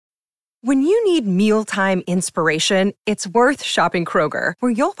When you need mealtime inspiration, it's worth shopping Kroger,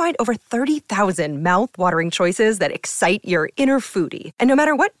 where you'll find over 30,000 mouth-watering choices that excite your inner foodie. And no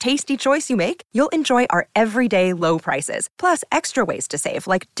matter what tasty choice you make, you'll enjoy our everyday low prices, plus extra ways to save,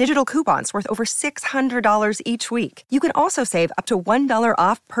 like digital coupons worth over $600 each week. You can also save up to $1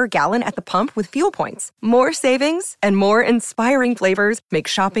 off per gallon at the pump with fuel points. More savings and more inspiring flavors make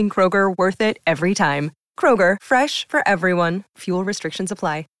shopping Kroger worth it every time. Kroger, fresh for everyone. Fuel restrictions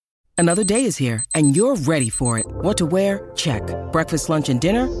apply. Another day is here, and you're ready for it. What to wear? Check. Breakfast, lunch, and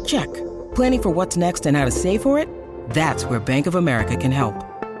dinner? Check. Planning for what's next and how to save for it? That's where Bank of America can help.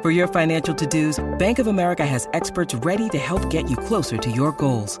 For your financial to-dos, Bank of America has experts ready to help get you closer to your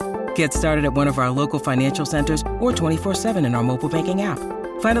goals. Get started at one of our local financial centers or 24/7 in our mobile banking app.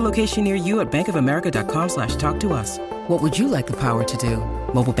 Find a location near you at bankofamerica.com/talktous. What would you like the power to do?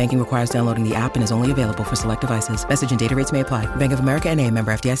 Mobile banking requires downloading the app and is only available for select devices. Message and data rates may apply. Bank of America N.A.,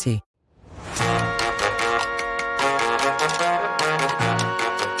 member FDIC.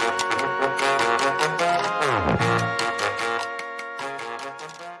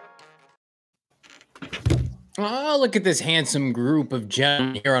 Oh, look at this handsome group of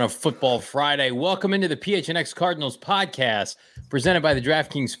gentlemen here on a Football Friday. Welcome into the PHNX Cardinals podcast, presented by the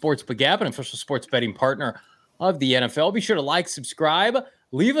DraftKings Sportsbook app, an official sports betting partner of the NFL. Be sure to like, subscribe,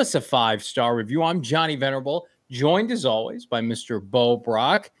 leave us a 5-star review. I'm Johnny Venerable, joined as always by Mr. Bo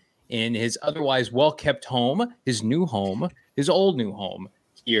Brock in his otherwise well-kept home, his new home, his old new home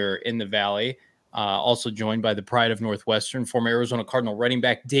here in the Valley. Also joined by the pride of Northwestern, former Arizona Cardinal running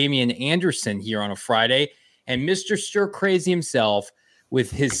back Damian Anderson here on a Friday. And Mr. Stir Crazy himself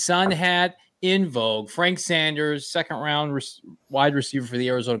with his sun hat in vogue, Frank Sanders, second-round wide receiver for the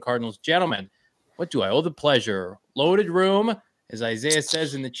Arizona Cardinals. Gentlemen, what do I owe the pleasure? Loaded room, as Isaiah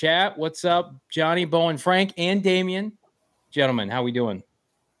says in the chat. What's up, Johnny, Bo, and Frank, and Damian? Gentlemen, how we doing?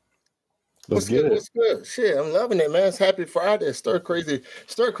 What's good? What's good? Shit, I'm loving it, man. It's Happy Friday. Stir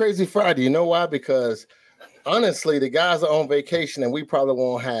Crazy Friday. You know why? Because honestly, the guys are on vacation and we probably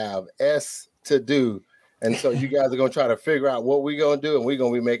won't have S to do. And so you guys are going to try to figure out what we're going to do, and we're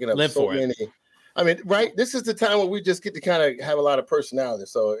going to be making up many. I mean, right? This is the time where we just get to kind of have a lot of personality.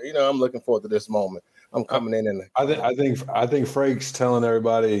 So, you know, I'm looking forward to this moment. I'm coming in and I think Frank's telling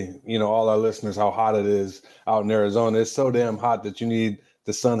everybody, you know, all our listeners, how hot it is out in Arizona. It's so damn hot that you need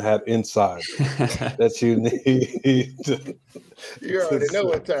the sun hat inside. that you need. You already know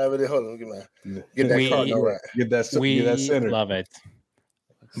what time it is. Hold on, get that cardinal right. Get that center. Love it,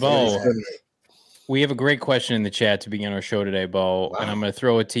 Bo. We have a great question in the chat to begin our show today, Bo, and I'm going to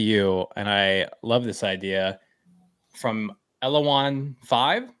throw it to you. And I love this idea from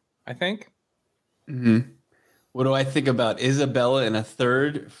Elawan5, I think. Mm-hmm. What do I think about Isabella in a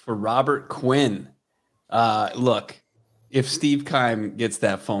third for Robert Quinn? Look, if Steve Keim gets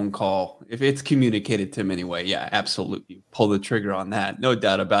that phone call, if it's communicated to him anyway, yeah, absolutely. Pull the trigger on that. No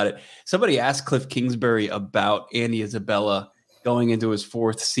doubt about it. Somebody asked Cliff Kingsbury about Andy Isabella going into his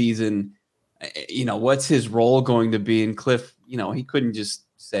fourth season. You know, what's his role going to be? And Cliff, you know, he couldn't just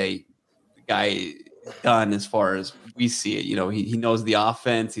say the guy is done as far as we see it. You know, he knows the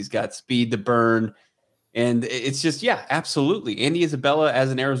offense. He's got speed to burn. And it's just, yeah, absolutely. Andy Isabella as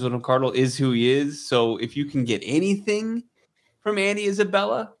an Arizona Cardinal is who he is. So if you can get anything from Andy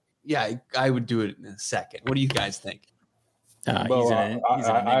Isabella, yeah, I would do it in a second. What do you guys think?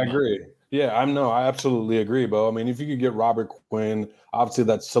 I agree. Yeah, I absolutely agree, Bo. I mean, if you could get Robert Quinn, obviously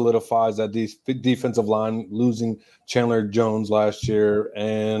that solidifies that defensive line, losing Chandler Jones last year.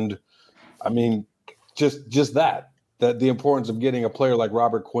 And I mean, just that the importance of getting a player like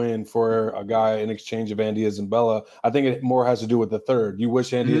Robert Quinn for a guy in exchange of Andy Isabella, I think it more has to do with the third. You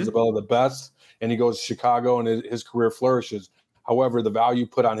wish Andy Isabella the best, and he goes to Chicago and his career flourishes. However, the value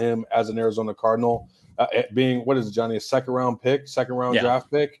put on him as an Arizona Cardinal, being, what is it, Johnny, a second round draft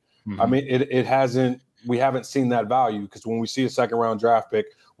pick. Mm-hmm. I mean, we haven't seen that value, because when we see a second round draft pick,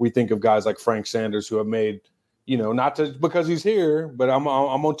 we think of guys like Frank Sanders who have made, you know, not because he's here, but I'm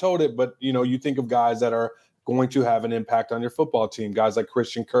on tote it, but you know, you think of guys that are going to have an impact on your football team, guys like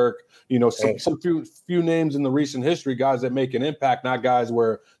Christian Kirk, you know, some few names in the recent history, guys that make an impact, not guys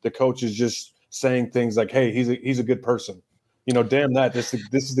where the coach is just saying things like, hey, he's a good person. You know, damn that. This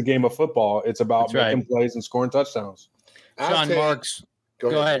is the game of football. It's about making plays and scoring touchdowns. Sean Marks.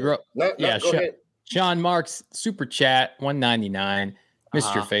 Go ahead. Go ahead. Sean Marks, super chat, $1.99.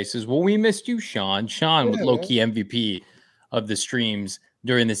 Missed your faces. Well, we missed you, Sean. Sean was low-key MVP of the streams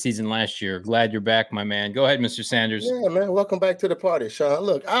during the season last year. Glad you're back, my man. Go ahead, Mr. Sanders. Yeah, man. Welcome back to the party, Sean.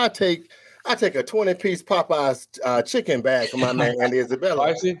 Look, I'll take I take a 20-piece Popeyes chicken bag for my man Andy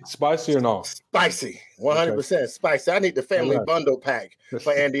Isabella. Spicy or no? Spicy, 100% spicy. I need the family bundle pack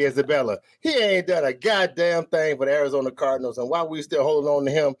for Andy Isabella. He ain't done a goddamn thing for the Arizona Cardinals, and while we still holding on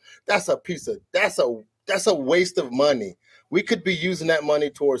to him, that's a waste of money. We could be using that money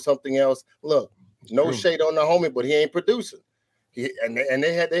towards something else. Look, no shade on the homie, but he ain't producing.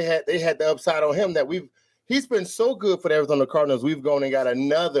 They had the upside on him that he's been so good for the Arizona Cardinals. We've gone and got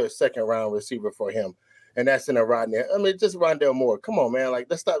another second-round receiver for him, and that's in a Rodney. I mean, just Rondell Moore. Come on, man. Like,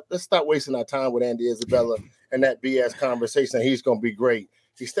 let's stop wasting our time with Andy Isabella and that BS conversation. He's going to be great.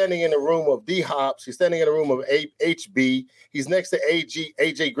 He's standing in the room of D Hops. He's standing in the room of HB. He's next to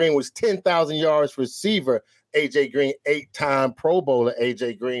AJ Green, was 10,000 yards receiver. AJ Green, 8-time Pro Bowler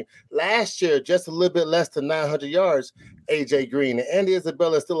AJ Green. Last year, just a little bit less than 900 yards, AJ Green. And Andy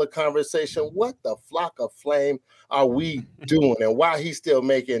Isabella is still a conversation. What the flock of flame are we doing? And why he's still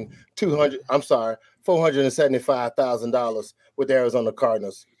making $475,000 with the Arizona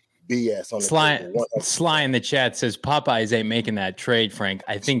Cardinals? BS on the table. Sly in the chat says Popeyes ain't making that trade, Frank.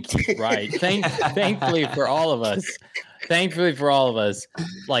 I think he's right. Thankfully for all of us.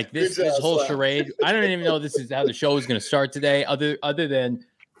 Like this whole charade. I don't even know this is how the show is going to start today. Other than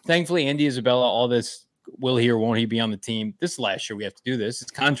thankfully Andy Isabella, all this will he or won't he be on the team? This last year we have to do this.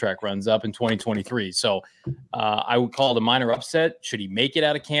 His contract runs up in 2023. So I would call it a minor upset. Should he make it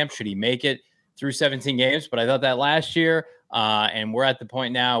out of camp? Should he make it through 17 games? But I thought that last year. And we're at the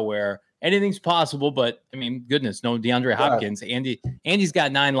point now where anything's possible, but I mean, goodness, no DeAndre Hopkins. Andy's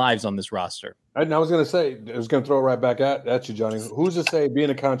got 9 lives on this roster. And I was going to say, I was going to throw it right back at you, Johnny. Who's to say being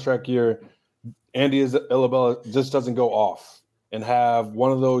a contract year, Andy Isabella just doesn't go off and have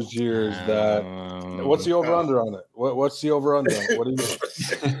one of those years that what's the over-under on it? What's the over-under on it? What do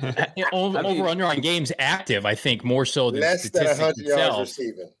you over-under on games active, I think, more so than less than 100 yards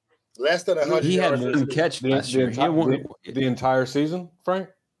receiving. Less than 100 he yards had one catch last year. The entire season, Frank?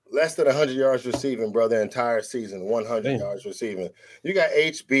 Less than 100 yards receiving, brother, entire season, 100 yards receiving. You got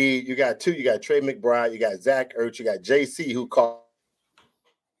HB, you got Trey McBride, you got Zach Ertz, you got JC, who caught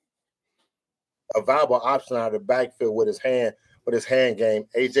a viable option out of the backfield with his hand game.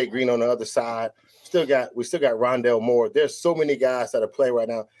 AJ Green on the other side. We still got Rondell Moore. There's so many guys that are playing right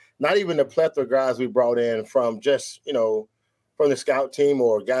now. Not even the plethora of guys we brought in from just, from the scout team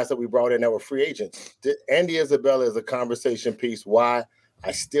or guys that we brought in that were free agents. Andy Isabella is a conversation piece. Why?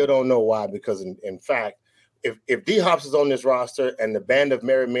 I still don't know why, because in fact, if D-Hops is on this roster and the band of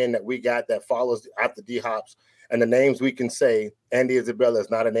merry men that we got that follows after D-Hops and the names we can say, Andy Isabella is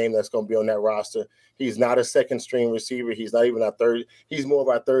not a name that's going to be on that roster. He's not a second-string receiver. He's not even our third. He's more of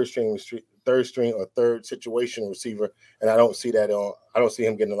our third-string or third situation receiver, and I don't see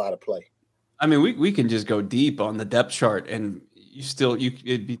him getting a lot of play. I mean, we can just go deep on the depth chart, and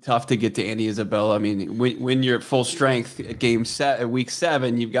it'd be tough to get to Andy Isabella. I mean, when you're at full strength at week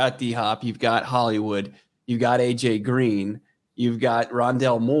 7, you've got D-Hop, you've got Hollywood, you've got AJ Green, you've got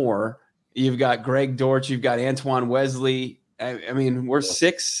Rondell Moore, you've got Greg Dortch, you've got Antoine Wesley. I mean, we're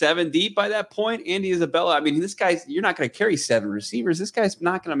 6-7 deep by that point. Andy Isabella, I mean, this guy's, you're not going to carry 7 receivers. This guy's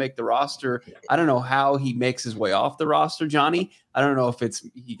not going to make the roster. I don't know how he makes his way off the roster, Johnny. I don't know if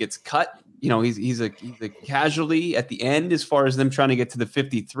he gets cut. He's a casualty at the end as far as them trying to get to the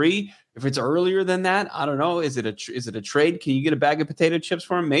 53. If it's earlier than that, I don't know. Is it a trade? Can you get a bag of potato chips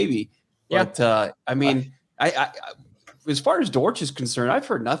for him? Maybe. Yeah. But I mean, I as far as Dortch is concerned, I've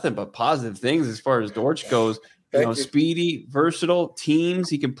heard nothing but positive things as far as Dortch goes. Speedy, versatile, teams.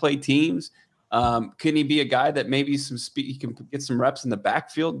 He can play teams. Can he be a guy that maybe he can get some reps in the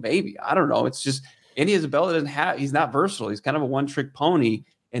backfield? Maybe. I don't know. It's just Andy Isabella he's not versatile. He's kind of a one-trick pony.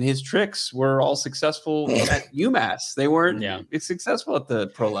 And his tricks were all successful at UMass. They weren't successful at the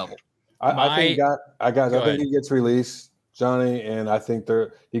pro level. I think he gets released, Johnny, and I think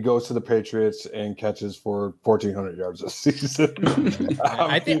he goes to the Patriots and catches for 1,400 yards this season.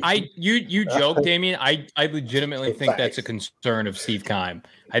 You joke, Damien. I legitimately think that's a concern of Steve Keim.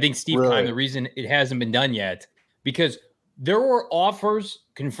 I think Steve Keim, the reason it hasn't been done yet, because there were offers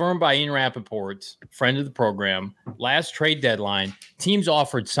confirmed by Ian Rappaport, friend of the program, last trade deadline. Teams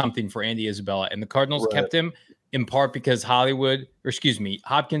offered something for Andy Isabella, and the Cardinals kept him in part because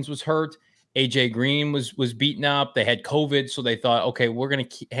Hopkins was hurt. AJ Green was beaten up. They had COVID, so they thought, okay, we're going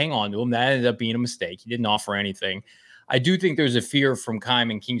to hang on to him. That ended up being a mistake. He didn't offer anything. I do think there's a fear from Keim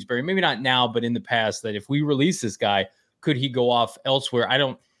and Kingsbury, maybe not now, but in the past, that if we release this guy, could he go off elsewhere?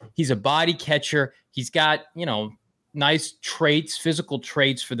 He's a body catcher. He's got, nice traits, physical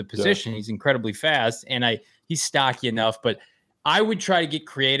traits for the position. Yeah. He's incredibly fast, and he's stocky enough, but I would try to get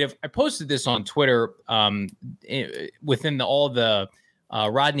creative. I posted this on Twitter within all the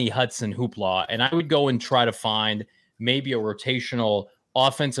Rodney Hudson hoopla, and I would go and try to find maybe a rotational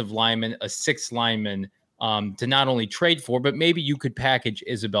offensive lineman, a sixth lineman to not only trade for, but maybe you could package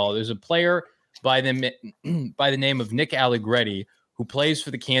Isabella. There's a player by the name of Nick Allegretti who plays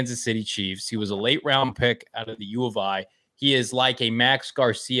for the Kansas City Chiefs. He was a late round pick out of the U of I. He is like a Max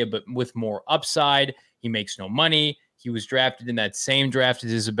Garcia, but with more upside. He makes no money. He was drafted in that same draft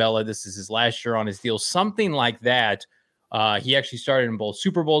as Isabella. This is his last year on his deal, something like that. He actually started in both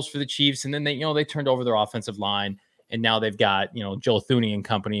Super Bowls for the Chiefs, and then they turned over their offensive line, and now they've got Joe Thuney and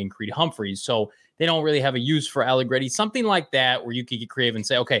company and Creed Humphreys. So they don't really have a use for Allegretti. Something like that, where you could get creative and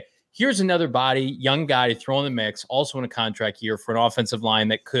say, okay, here's another body, young guy to throw in the mix, also in a contract year for an offensive line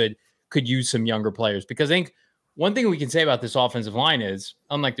that could use some younger players. Because I think one thing we can say about this offensive line is,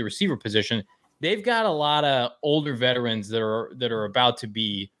 unlike the receiver position, they've got a lot of older veterans that are about to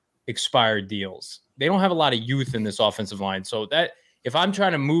be expired deals. They don't have a lot of youth in this offensive line. So that if I'm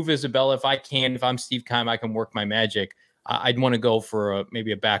trying to move Isabella, if I'm Steve Keim, I can work my magic. I'd want to go for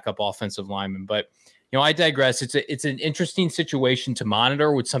maybe a backup offensive lineman. But I digress. It's an interesting situation to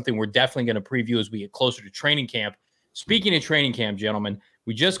monitor, with something we're definitely going to preview as we get closer to training camp. Speaking of training camp, gentlemen,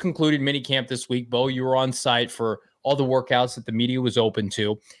 we just concluded mini camp this week. Bo, you were on site for all the workouts that the media was open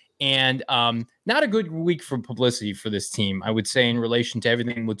to. And not a good week for publicity for this team, I would say, in relation to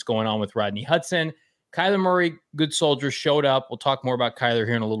everything that's going on with Rodney Hudson. Kyler Murray, good soldier, showed up. We'll talk more about Kyler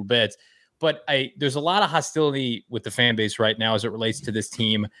here in a little bit. But there's a lot of hostility with the fan base right now as it relates to this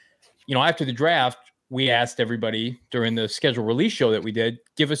team. After the draft, we asked everybody during the schedule release show that we did,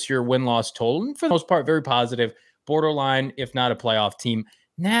 give us your win-loss total. And for the most part, very positive, borderline, if not a playoff team.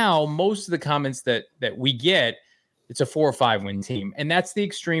 Now, most of the comments that we get, it's a 4 or 5 win team. And that's the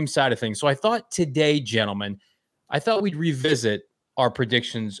extreme side of things. So I thought today, gentlemen, we'd revisit our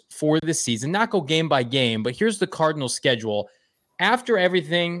predictions for this season, not go game by game, but here's the Cardinals schedule. After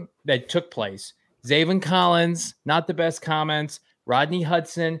everything that took place, Zaven Collins, not the best comments. Rodney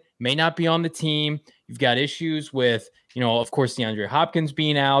Hudson may not be on the team. You've got issues with, of course, DeAndre Hopkins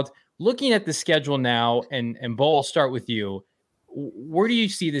being out. Looking at the schedule now, and Bo, I'll start with you. Where do you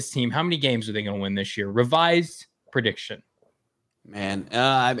see this team? How many games are they going to win this year? Revised prediction. Man,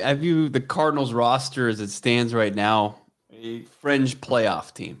 I view the Cardinals roster as it stands right now a fringe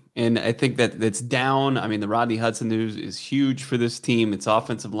playoff team. And I think that it's down. I mean, the Rodney Hudson news is huge for this team. It's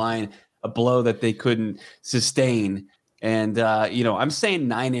offensive line, a blow that they couldn't sustain. And, I'm saying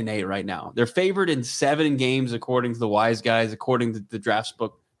 9-8 right now. They're favored in 7 games, according to the wise guys, according to the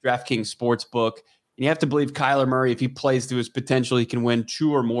DraftKings sports book. And you have to believe Kyler Murray, if he plays to his potential, he can win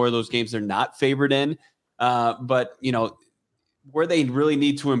 2 or more of those games they're not favored in. But where they really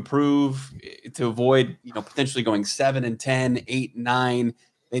need to improve to avoid, potentially going 7-10, 8-9,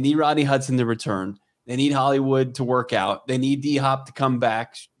 they need Rodney Hudson to return. They need Hollywood to work out. They need D-Hop to come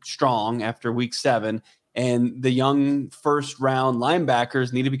back strong after week 7. And the young first-round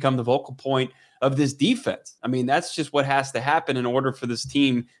linebackers need to become the focal point of this defense. I mean, that's just what has to happen in order for this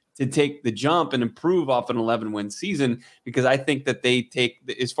team to take the jump and improve off an 11-win season, because I think that they take,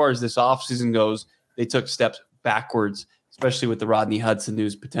 as far as this offseason goes, they took steps backwards, especially with the Rodney Hudson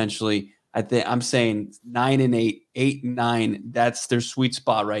news potentially. I'm saying 9-8, 8-9. That's their sweet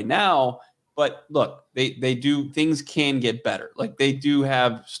spot right now. But look, they do, things can get better. Like, they do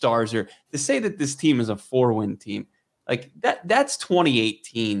have stars here. To say that this team is a 4-win team, like that's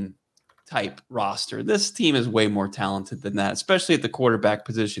 2018 type roster. This team is way more talented than that, especially at the quarterback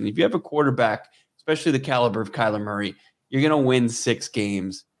position. If you have a quarterback, especially the caliber of Kyler Murray, you're going to win 6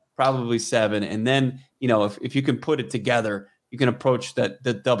 games, probably 7. And then, if you can put it together, you can approach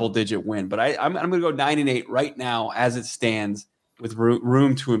the double-digit win. But I'm going to go 9-8 right now as it stands, with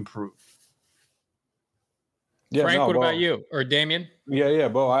room to improve. Yeah, Frank, what about you? Or Damian? Yeah,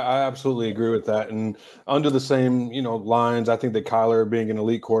 Bo, I absolutely agree with that. And under the same, lines, I think that Kyler being an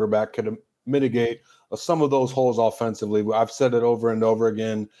elite quarterback could mitigate some of those holes offensively. I've said it over and over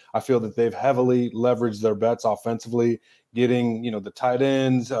again. I feel that they've heavily leveraged their bets offensively, getting, the tight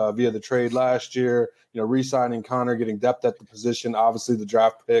ends via the trade last year, re-signing Connor, getting depth at the position, obviously the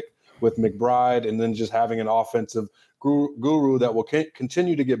draft pick with McBride, and then just having an offensive guru that will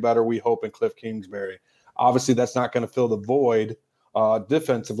continue to get better, we hope, in Cliff Kingsbury. Obviously, that's not going to fill the void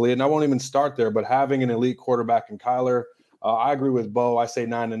defensively, and I won't even start there. But having an elite quarterback in Kyler, I agree with Bo. I say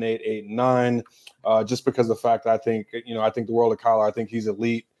 9-8, 8-9, just because of the fact that I think the world of Kyler. I think he's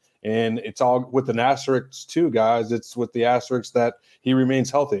elite, and it's all with an asterisk too, guys. It's with the asterisk that he remains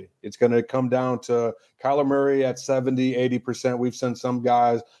healthy. It's going to come down to Kyler Murray at 70, 80%. We've seen some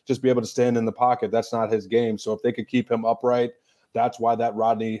guys just be able to stand in the pocket. That's not his game. So if they could keep him upright, that's why that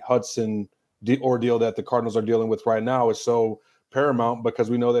Rodney Hudson ordeal that the Cardinals are dealing with right now is so paramount because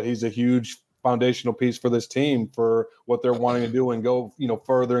we know that he's a huge foundational piece for this team for what they're wanting to do and go,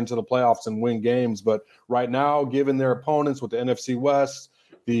 further into the playoffs and win games. But right now, given their opponents with the NFC West,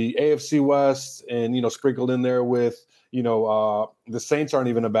 the AFC West, and, sprinkled in there with, the Saints aren't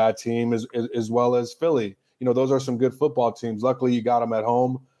even a bad team as well as Philly. Those are some good football teams. Luckily, you got them at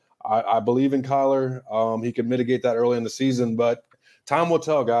home. I believe in Kyler. He can mitigate that early in the season, but time will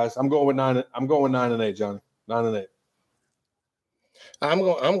tell, guys. I'm going 9-8, Johnny. 9-8. I'm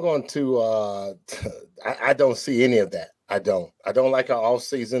going to I don't see any of that. I don't like our off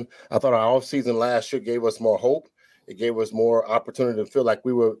season. I thought our off season last year gave us more hope. It gave us more opportunity to feel like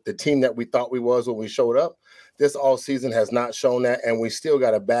we were the team that we thought we was when we showed up. This all season has not shown that, and we still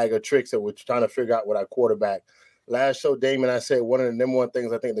got a bag of tricks that we're trying to figure out with our quarterback. Last show, Damon, I said one of the number one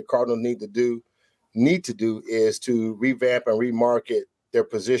things I think the Cardinals need to do is to revamp and remarket their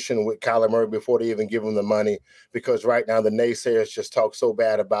position with Kyler Murray before they even give him the money, because right now the naysayers just talk so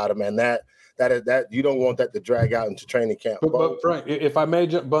bad about him, and that you don't want that to drag out into training camp. But Frank, if I may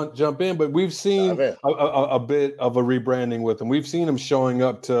jump in, but we've seen a bit of a rebranding with him. We've seen him showing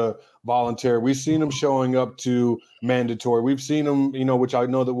up to voluntary. We've seen him showing up to mandatory. We've seen him, which I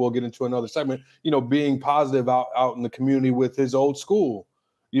know that we'll get into another segment, being positive out in the community with his old school.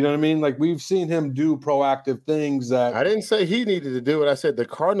 You know what I mean? Like, we've seen him do proactive things that I didn't say he needed to do it. I said the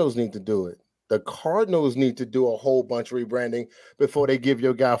Cardinals need to do it. The Cardinals need to do a whole bunch of rebranding before they give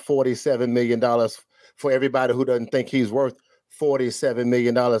your guy $47 million for everybody who doesn't think he's worth $47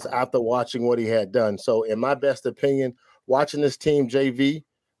 million after watching what he had done. So in my best opinion, watching this team, JV,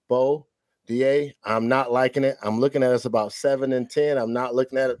 Bo, DA, I'm not liking it. I'm looking at us about 7-10. I'm not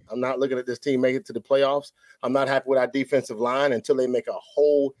looking at this team make it to the playoffs. I'm not happy with our defensive line until they make a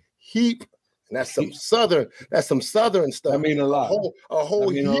whole heap. And that's some southern stuff. I mean a lot. A whole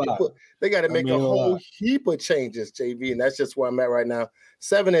heap. They got to make a whole heap of changes, JV, and that's just where I'm at right now.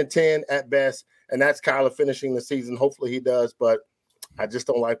 7-10 at best, and that's Kyler finishing the season. Hopefully he does, but I just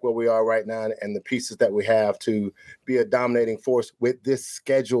don't like where we are right now and the pieces that we have to be a dominating force with this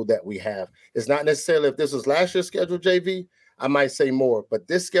schedule that we have. It's not necessarily if this was last year's schedule, JV, I might say more, but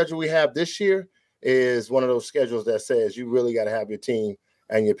this schedule we have this year is one of those schedules that says you really got to have your team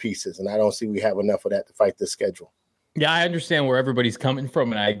and your pieces. And I don't see we have enough of that to fight this schedule. Yeah, I understand where everybody's coming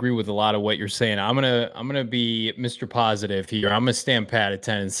from, and I agree with a lot of what you're saying. I'm gonna be Mr. Positive here. I'm gonna stand pat at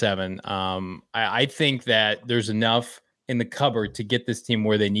 10-7. I think that there's enough in the cupboard to get this team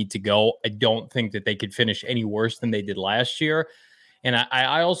where they need to go. I don't think that they could finish any worse than they did last year. And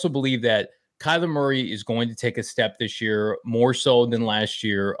I also believe that Kyler Murray is going to take a step this year, more so than last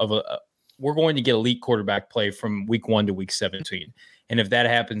year. We're going to get elite quarterback play from week 1 to week 17. And if that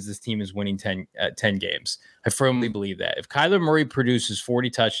happens, this team is winning 10 games. I firmly believe that. If Kyler Murray produces 40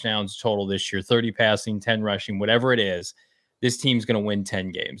 touchdowns total this year, 30 passing, 10 rushing, whatever it is, this team's going to win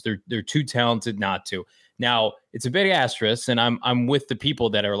 10 games. They're too talented not to. Now, it's a big asterisk, and I'm with the people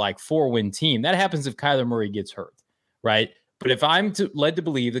that are like 4-win team. That happens if Kyler Murray gets hurt, right? But if I'm led to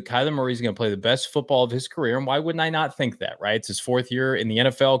believe that Kyler Murray is going to play the best football of his career, and why wouldn't I not think that, right? It's his 4th year in the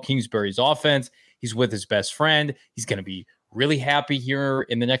NFL, Kingsbury's offense. He's with his best friend. He's going to be really happy here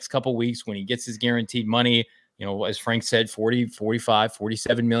in the next couple of weeks when he gets his guaranteed money. As Frank said, $40, $45,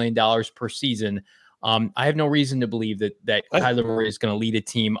 $47 million per season. I have no reason to believe that Kyler Murray is going to lead a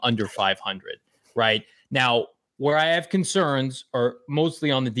team under 500, right? Now, where I have concerns are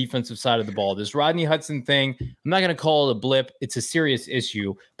mostly on the defensive side of the ball. This Rodney Hudson thing, I'm not going to call it a blip. It's a serious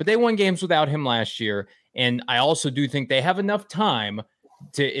issue, but they won games without him last year. And I also do think they have enough time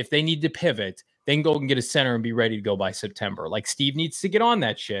to, if they need to pivot, they can go and get a center and be ready to go by September. Like, Steve needs to get on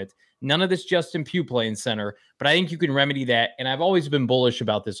that shit. None of this Justin Pugh playing center, but I think you can remedy that. And I've always been bullish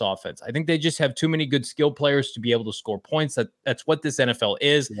about this offense. I think they just have too many good skill players to be able to score points. That's what this NFL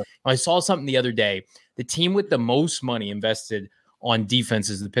is. Yeah. I saw something the other day. The team with the most money invested on defense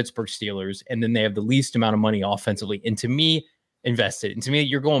is the Pittsburgh Steelers, and then they have the least amount of money offensively. And to me, invested. And to me,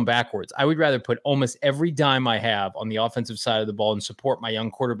 you're going backwards. I would rather put almost every dime I have on the offensive side of the ball and support my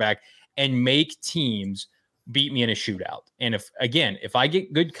young quarterback and make teams beat me in a shootout. And if I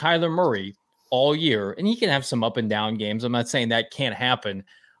get good Kyler Murray all year, and he can have some up and down games, I'm not saying that can't happen.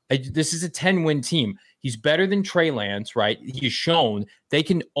 This is a 10-win team. He's better than Trey Lance, right? He's shown they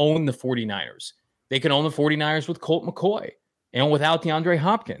can own the 49ers. They can own the 49ers with Colt McCoy and without DeAndre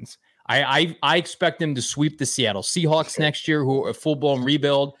Hopkins. I expect them to sweep the Seattle Seahawks next year, who are a full-blown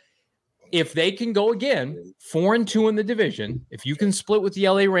rebuild. If they can go again, 4-2 in the division, if you can split with the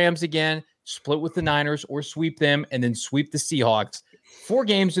LA Rams again, split with the Niners or sweep them and then sweep the Seahawks, 4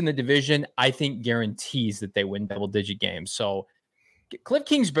 games in the division, I think guarantees that they win double-digit games. So Cliff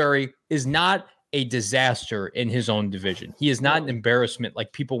Kingsbury is not a disaster in his own division. He is not an embarrassment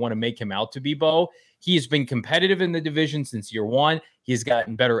like people want to make him out to be, Bo. He has been competitive in the division since year one. He's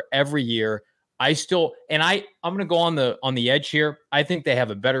gotten better every year. I'm going to go on the edge here. I think they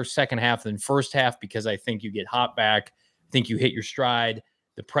have a better second half than first half because I think you get hot back. I think you hit your stride.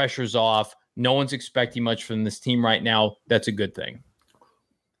 The pressure's off. No one's expecting much from this team right now. That's a good thing.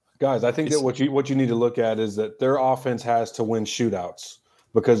 Guys, I think that what you need to look at is that their offense has to win shootouts,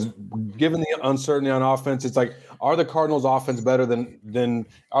 because given the uncertainty on offense, it's like, are the Cardinals' offense better than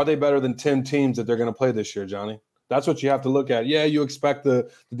are they better than 10 teams that they're going to play this year, Johnny? That's what you have to look at. Yeah, you expect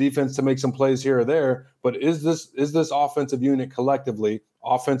the defense to make some plays here or there, but is this offensive unit collectively,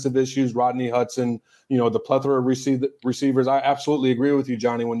 offensive issues, Rodney Hudson, the plethora of receivers? I absolutely agree with you,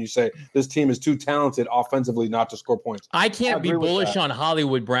 Johnny, when you say this team is too talented offensively not to score points. I can't be bullish on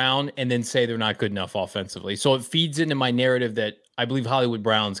Hollywood Brown and then say they're not good enough offensively. So it feeds into my narrative that I believe Hollywood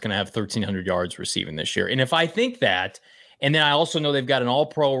Brown's going to have 1,300 yards receiving this year. And if I think that, and then I also know they've got an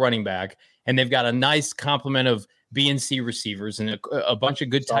all-pro running back, and they've got a nice complement of B and C receivers and a bunch of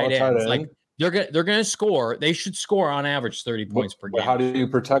good tight ends. Like they're going to score. They should score on average 30 points per game. How do you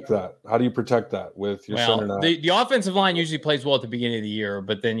protect that? How do you protect that with your center now? The offensive line usually plays well at the beginning of the year,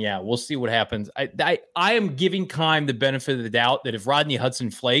 but then we'll see what happens. I am giving Keim the benefit of the doubt that if Rodney Hudson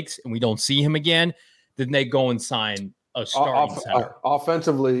flakes and we don't see him again, then they go and sign a starting center.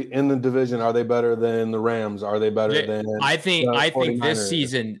 Offensively in the division, are they better than the Rams? Are they better than? I think this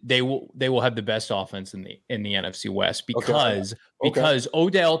season they will have the best offense in the NFC West because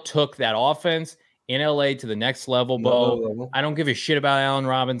Odell took that offense in LA to the next level. Bo, I don't give a shit about Allen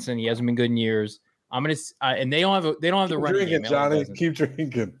Robinson. He hasn't been good in years. And they don't have the running game. Johnny, keep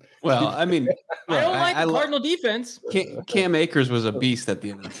drinking. Well, I mean, I don't like the Cardinal defense. Cam Akers was a beast at the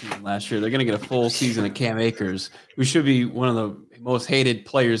end of the season last year. They're going to get a full season of Cam Akers, who should be one of the most hated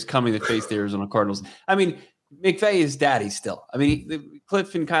players coming to face the Arizona Cardinals. I mean, McVay is daddy still. I mean,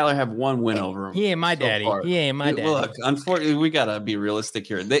 Cliff and Kyler have one win over him. He ain't my daddy. He ain't my daddy. Look, unfortunately, we got to be realistic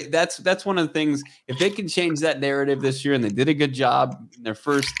here. That's one of the things. If they can change that narrative this year, and they did a good job in their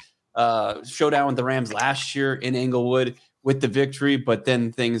first showdown with the Rams last year in Inglewood with the victory, but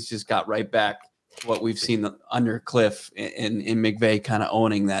then things just got right back to what we've seen under Cliff and McVay kind of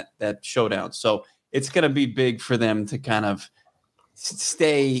owning that showdown. So it's going to be big for them to kind of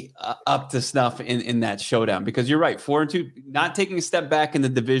stay up to snuff in that showdown, because you're right, 4-2, not taking a step back in the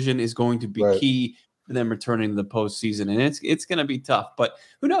division is going to be key for them returning to the postseason, and it's going to be tough. But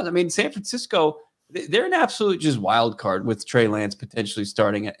who knows? I mean, San Francisco, they're an absolute just wild card with Trey Lance potentially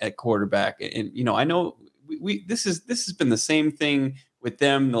starting at quarterback. And I know this has been the same thing with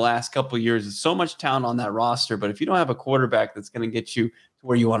them the last couple of years. There's so much talent on that roster, but if you don't have a quarterback that's going to get you to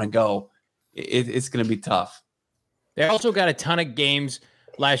where you want to go, it's going to be tough. They also got a ton of games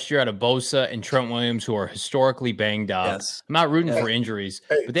last year out of Bosa and Trent Williams, who are historically banged up. Yes. I'm not rooting for injuries,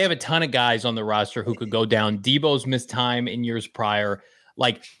 but they have a ton of guys on the roster who could go down. Debo's missed time in years prior.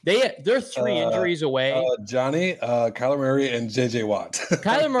 Like they're 3 injuries away. Johnny, Kyler Murray, and J.J. Watt.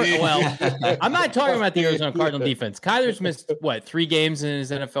 Kyler Murray. Well, I'm not talking about the Arizona Cardinal defense. Kyler's missed 3 games in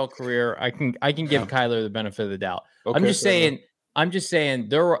his NFL career. I can give Kyler the benefit of the doubt. Okay, I'm just saying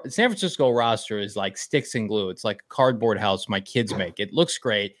their San Francisco roster is like sticks and glue. It's like a cardboard house my kids make. It looks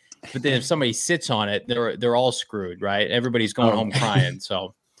great, but then if somebody sits on it, they're all screwed, right? Everybody's going home crying.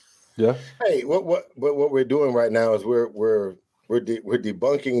 So yeah. Hey, what we're doing right now is we're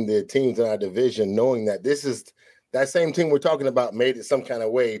debunking the teams in our division, knowing that this is that same team we're talking about made it some kind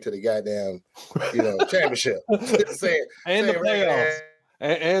of way to the goddamn, championship. And the playoffs.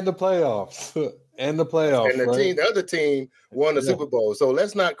 And the playoffs. And the playoffs. And the other team won the Super Bowl. So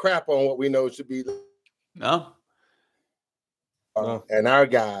let's not crap on what we know should be. No. And our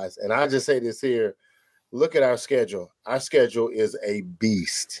guys, and I just say this here, look at our schedule. Our schedule is a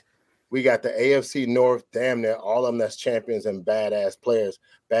beast. We got the AFC North, damn near all of them that's champions and badass players,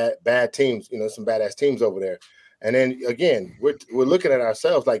 bad teams, some badass teams over there. And then again, we're looking at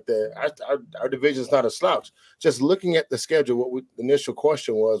ourselves like our division's not a slouch. Just looking at the schedule, the initial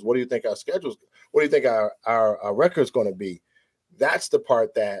question was, what do you think our schedule's? What do you think our record's going to be? That's the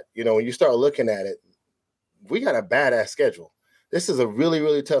part that when you start looking at it, we got a badass schedule. This is a really,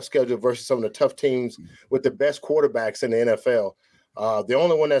 really tough schedule versus some of the tough teams with the best quarterbacks in the NFL. The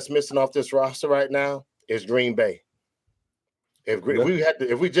only one that's missing off this roster right now is Green Bay. If we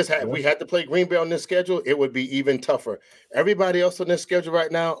had to play Green Bay on this schedule, it would be even tougher. Everybody else on this schedule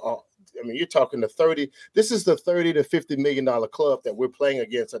right now, you're talking the 30. This is the $30 to $50 million club that we're playing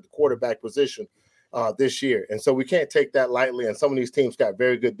against at the quarterback position this year, and so we can't take that lightly. And some of these teams got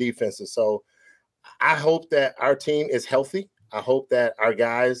very good defenses. So I hope that our team is healthy. I hope that our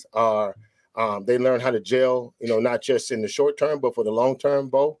guys are They learn how to gel, not just in the short term, but for the long term,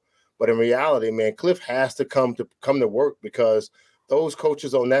 Bo. But in reality, man, Cliff has to come to work, because those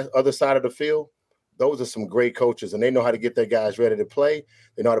coaches on that other side of the field, those are some great coaches, and they know how to get their guys ready to play.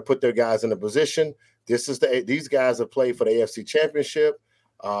 They know how to put their guys in a position. These guys have played for the AFC Championship,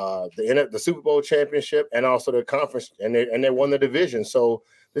 the Super Bowl championship, and also the conference, and they won the division. So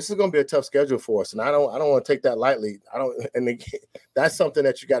this is going to be a tough schedule for us, and I don't want to take that lightly. That's something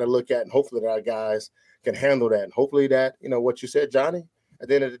that you got to look at, and hopefully that our guys can handle that. And hopefully that, what you said, Johnny, at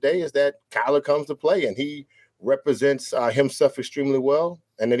the end of the day, is that Kyler comes to play and he represents himself extremely well,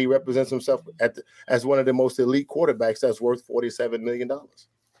 and that he represents himself as one of the most elite quarterbacks that's worth $47 million.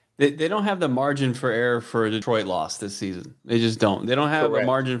 They don't have the margin for error for a Detroit loss this season. They just don't. They don't have a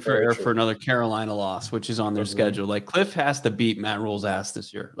margin for error for another Carolina loss, which is on their schedule. Like, Cliff has to beat Matt Rule's ass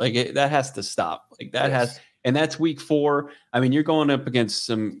this year. Like, that has to stop. Like, that has, and that's week 4. I mean, you're going up against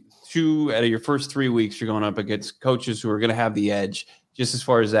 2 out of your first 3 weeks. You're going up against coaches who are going to have the edge, just as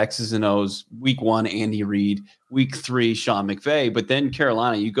far as X's and O's. Week 1, Andy Reid. Week 3, Sean McVay. But then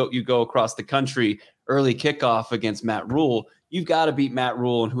Carolina, you go across the country, early kickoff against Matt Rule. You've got to beat Matt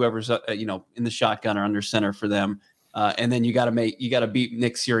Rule and whoever's in the shotgun or under center for them, and then you got to beat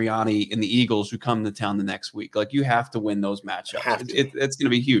Nick Sirianni and the Eagles, who come to town the next week. Like, you have to win those matchups. It's going to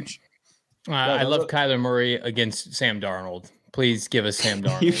be huge. I love Kyler Murray against Sam Darnold. Please give us Sam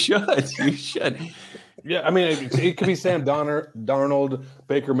Darnold. You should. Yeah, I mean, it could be Sam Darnold,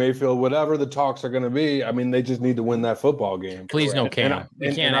 Baker Mayfield, whatever the talks are going to be. I mean, they just need to win that football game. Please no Cam.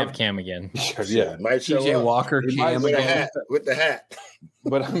 We can't have Cam again. Yeah. TJ Walker, Cam again. With the hat.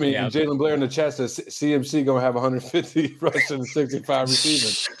 But, I mean, Jalen Blair in the chest says CMC going to have 150 rushing and 65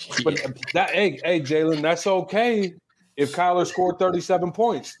 receiving. But, hey, Jalen, that's okay if Kyler scored 37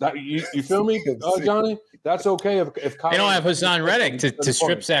 points. You feel me, Johnny? That's okay if Kyler. They don't have Hassan Reddick to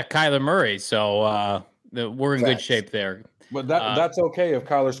strip sack Kyler Murray, so we're in good shape there. But that's okay if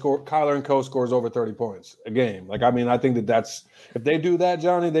Kyler and co scores over 30 points a game. Like, I mean, I think that's if they do that,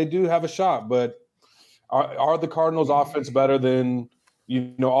 Johnny, they do have a shot. But are the Cardinals' offense better than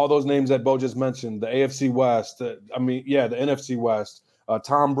all those names that Bo just mentioned? The AFC West, the NFC West,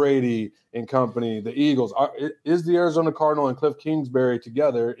 Tom Brady and company, the Eagles. Is the Arizona Cardinal and Cliff Kingsbury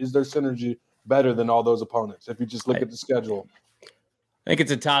together? Is their synergy better than all those opponents if you just look at the schedule? I think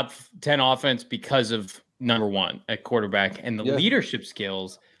it's a top 10 offense because of number 1 at quarterback and the leadership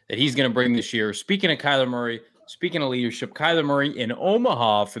skills that he's going to bring this year. Speaking of Kyler Murray, speaking of leadership, Kyler Murray in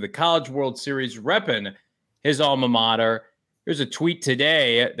Omaha for the College World Series, repping his alma mater. Here's a tweet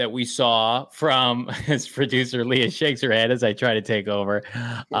today that we saw from his producer, Leah shakes her head as I try to take over.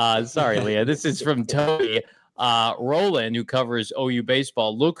 Sorry, Leah. This is from Tony Rowland, who covers OU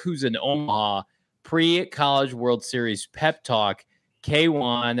baseball. Look who's in Omaha. Pre-College World Series pep talk.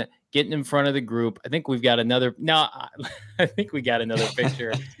 K1 getting in front of the group. I think we got another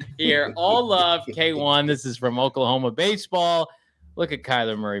picture here. All love, K1. This is from Oklahoma baseball. Look at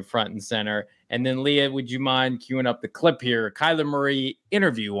Kyler Murray front and center. And then, Leah, would you mind queuing up the clip here? Kyler Murray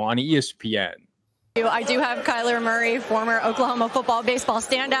interview on ESPN. I do have Kyler Murray, former Oklahoma football baseball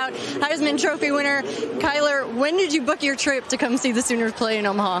standout, Heisman Trophy winner. Kyler, when did you book your trip to come see the Sooners play in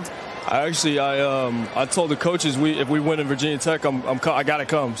Omaha? I told the coaches if we win in Virginia Tech, I gotta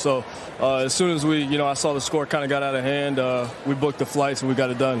come. So as soon as I saw the score kind of got out of hand, we booked the flights and we got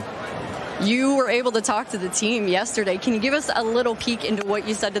it done. You were able to talk to the team yesterday. Can you give us a little peek into what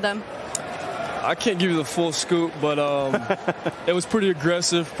you said to them? I can't give you the full scoop, but it was pretty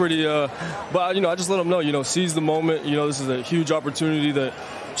aggressive, but I just let them know, seize the moment. This is a huge opportunity that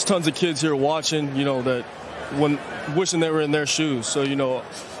there's tons of kids here watching, that when wishing they were in their shoes. So,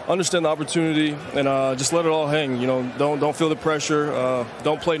 understand the opportunity and just let it all hang. Don't feel the pressure.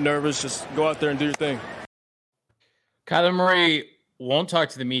 Don't play nervous. Just go out there and do your thing. Kyler Murray won't talk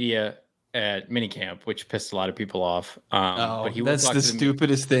to the media at minicamp, which pissed a lot of people off. But that's the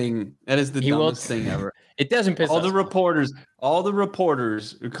stupidest thing. That is the dumbest thing ever. It doesn't piss all the reporters. All the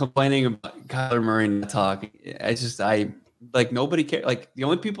reporters are complaining about Kyler Murray not talking. Nobody cares. Like, the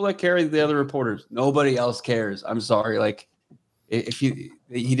only people that care are the other reporters. Nobody else cares. I'm sorry. Like, if he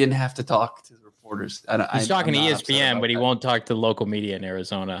didn't have to talk to the reporters. He's talking to ESPN, but he won't talk to local media in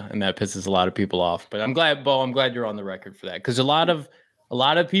Arizona, and that pisses a lot of people off. But I'm glad, Bo. I'm glad you're on the record for that, because a lot of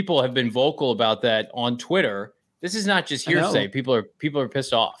people have been vocal about that on Twitter. This is not just hearsay. People are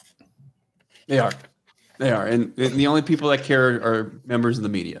pissed off. They are, and the only people that care are members of the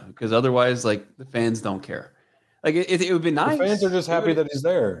media, because otherwise, like, the fans don't care. Like, it would be nice. The fans are just happy that he's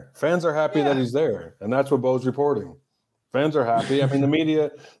there. Fans are happy that he's there, and that's what Bo's reporting. Fans are happy. I mean, the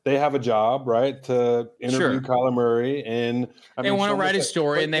media, they have a job, right, to interview Kyler Murray. And they want to write a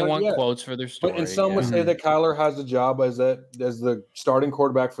story and they want quotes for their story. And some would say that Kyler has a job as the starting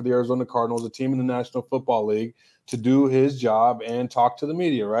quarterback for the Arizona Cardinals, a team in the National Football League, to do his job and talk to the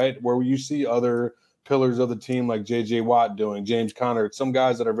media, right? Where you see other pillars of the team like J.J. Watt doing, James Conner, some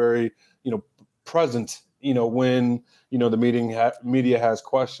guys that are very, present, when, the media has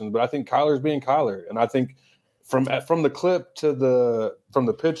questions. But I think Kyler's being Kyler. And I think from the clip to from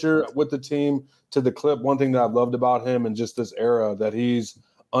the picture with the team to the clip, one thing that I've loved about him and just this era, that he's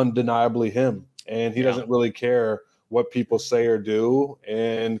undeniably him, and he doesn't really care what people say or do.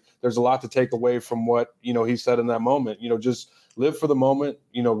 And there's a lot to take away from what, he said in that moment. Just live for the moment,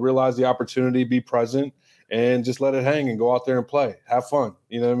 realize the opportunity, be present, and just let it hang and go out there and play, have fun.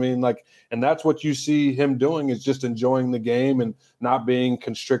 You know what I mean? And that's what you see him doing, is just enjoying the game and not being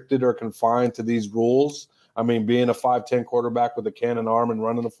constricted or confined to these rules. I mean, being a 5'10" quarterback with a cannon arm and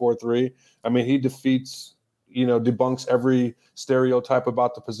running a 4.3, I mean, he debunks every stereotype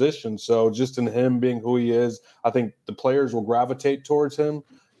about the position. So just in him being who he is, I think the players will gravitate towards him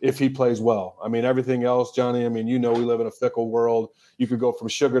if he plays well. I mean, everything else, Johnny, I mean, we live in a fickle world. You could go from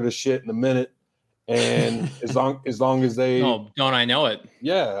sugar to shit in a minute. And as long as they don't I know it?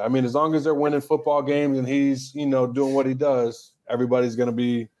 Yeah. I mean, as long as they're winning football games and he's, doing what he does, everybody's going to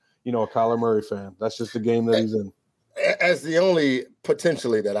be, a Kyler Murray fan. That's just the game that he's in. As the only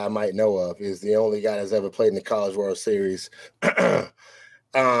potentially that I might know of is the only guy that's ever played in the College World Series. If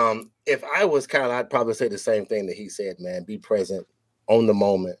I was Kyler, I'd probably say the same thing that he said, man, be present on the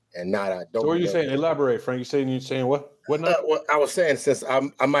moment and not. So what are you saying? Elaborate, Frank. You're saying what? What now? Well, I was saying, since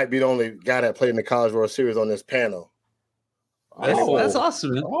I might be the only guy that played in the College World Series on this panel. That's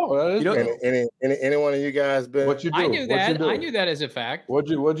awesome, man. Oh, that is any one of you guys been? What you do? I knew that. I knew that as a fact. What'd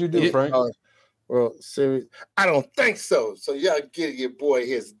you do, Frank? World Series? I don't think so. So y'all give your boy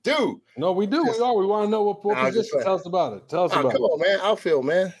his due. No, we do. We want to know what position. Tell us about it. Tell us about it. Come on, man. Outfield,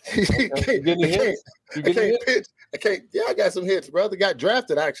 man. You getting hits? I can't pitch. I can't. Yeah, I got some hits, brother. Got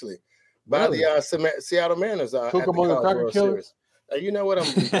drafted actually by the Seattle Mariners. At the College World Series. You know what? I'm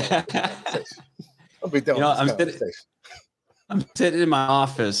be done. I'm sitting in my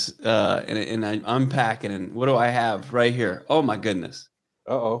office and I'm unpacking, and what do I have right here? Oh my goodness!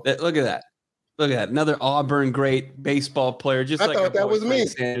 Look at that! Look at that! Another Auburn great baseball player. Just I thought that was me.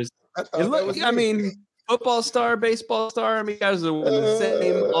 I mean, football star, baseball star. I mean, guys are the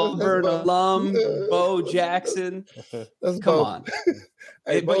same Auburn alum, Bo Jackson. Come on!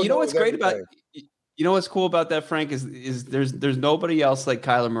 But you know what's great about what's cool about that, Frank, is there's nobody else like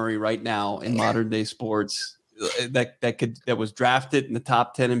Kyler Murray right now in modern day sports that was drafted in the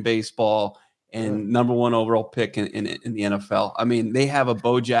top 10 in baseball and number 1 overall pick in the NFL. I mean, they have a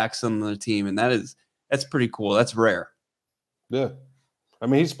Bo Jackson on their team, and that's pretty cool. That's rare. Yeah. I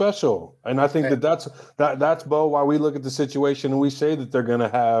mean, he's special. And I think that's Bo, why we look at the situation and we say that they're going to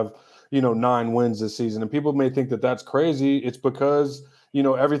have, 9 wins this season. And people may think that that's crazy. It's because,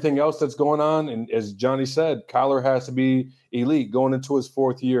 everything else that's going on. And as Johnny said, Kyler has to be elite going into his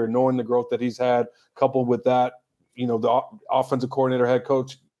 4th year, knowing the growth that he's had, coupled with that, the offensive coordinator, head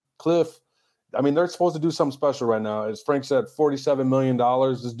coach, Cliff. I mean, they're supposed to do something special right now. As Frank said, $47 million.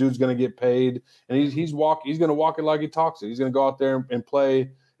 This dude's going to get paid, and he's going to walk it like he talks it. He's going to go out there and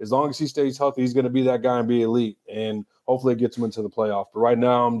play. As long as he stays healthy, he's going to be that guy and be elite, and hopefully it gets him into the playoff. But right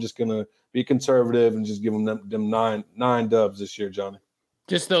now, I'm just going to be conservative and just give him them nine dubs this year, Johnny.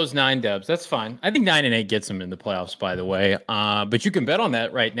 Just those 9 dubs. That's fine. I think 9-8 gets them in the playoffs, by the way. But you can bet on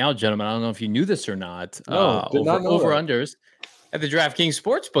that right now, gentlemen. I don't know if you knew this or not. No, over-unders at the DraftKings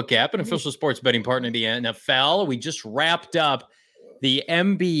Sportsbook app, an official sports betting partner of the NFL. We just wrapped up the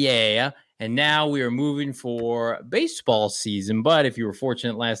NBA, and now we are moving for baseball season. But if you were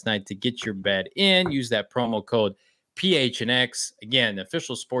fortunate last night to get your bet in, use that promo code PHNX. Again, the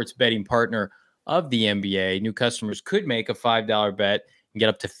official sports betting partner of the NBA. New customers could make a $5 bet and get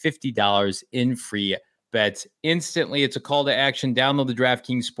up to $50 in free bets instantly. It's a call to action. Download the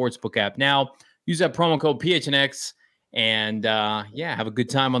DraftKings Sportsbook app now. Use that promo code PHNX and, have a good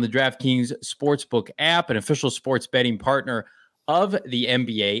time on the DraftKings Sportsbook app, an official sports betting partner of the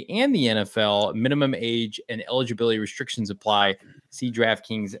NBA and the NFL. Minimum age and eligibility restrictions apply. See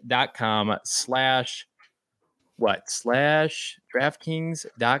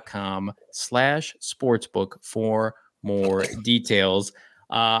DraftKings.com/DraftKings.com/sportsbook for more details.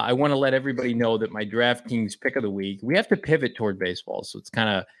 I want to let everybody know that my DraftKings pick of the week, we have to pivot toward baseball. So it's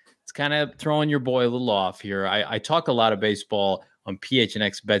kind of throwing your boy a little off here. I talk a lot of baseball on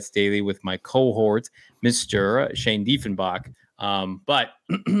PHNX Bets Daily with my cohort, Mr. Shane Diefenbach. But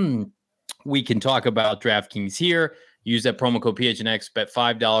we can talk about DraftKings here. Use that promo code PHNX, bet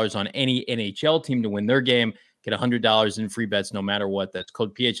 $5 on any NHL team to win their game. Get $100 in free bets no matter what. That's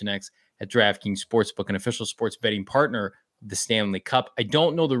code PHNX at DraftKings Sportsbook, an official sports betting partner of the Stanley Cup. I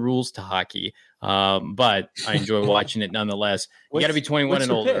don't know the rules to hockey, but I enjoy watching it nonetheless. You got to be 21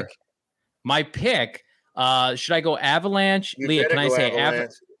 and older. Pick? My pick, should I go Avalanche? You Leah, can I say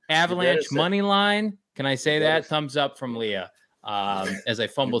Avalanche money line? Can I say that? Thumbs up from Leah as I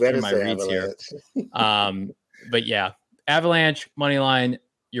fumble through my reads here. But yeah, Avalanche, money line,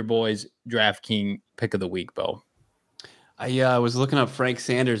 your boys, DraftKings pick of the week, Bo. I was looking up Frank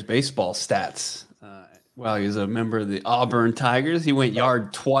Sanders' baseball stats. While he was a member of the Auburn Tigers, he went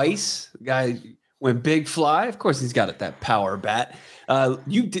yard twice. The guy went big fly. Of course, he's got that power bat.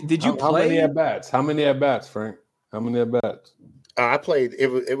 Did you play? How many at bats, Frank? How many at bats? I played.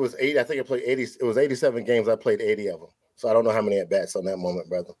 It was 8. I think I played 80. It was 87 games. I played 80 of them. So I don't know how many at bats on that moment,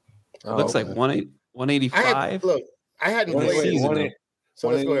 brother. It looks like 185. I hadn't played.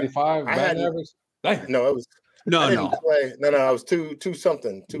 185. No, it was. No. I was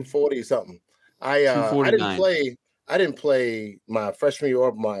 240 something. I didn't play my freshman year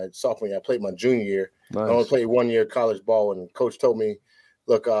or my sophomore year. I played my junior year. Nice. I only played 1 year college ball, and coach told me,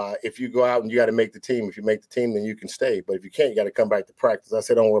 look, if you go out and you got to make the team, if you make the team, then you can stay. But if you can't, you got to come back to practice. I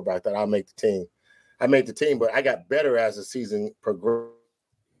said, don't worry about that. I'll make the team. I made the team, but I got better as the season progressed.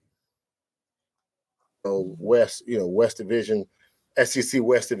 West Division, SEC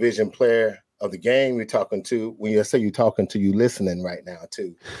West Division player of the game. You're talking to, when you say you're talking to, you listening right now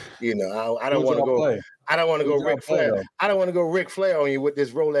too. I don't want to go. I don't want to go Ric Flair. I don't want to go Ric Flair on you with this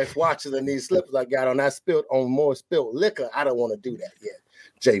Rolex watches and these slippers I got on. I spilled on more spilled liquor. I don't want to do that yet.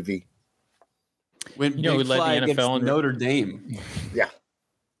 JV. When we led the NFL in Notre Dame. Yeah.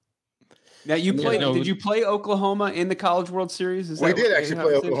 Now you played. Did you play Oklahoma in the College World Series? We did actually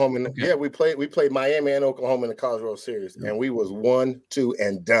play Oklahoma. Okay. Yeah, we played Miami and Oklahoma in the College World Series, and we was 1, 2,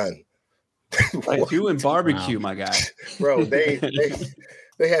 and done. 2 and barbecue, my guy. Bro, they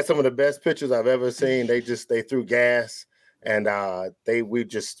had some of the best pitchers I've ever seen. They threw gas, and we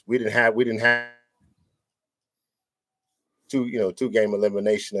didn't have 2-game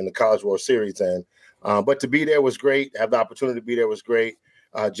elimination in the College World Series, and but to be there was great. Have the opportunity to be there was great.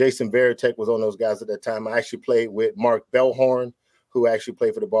 Jason Varitek was on those guys at that time. I actually played with Mark Bellhorn, who actually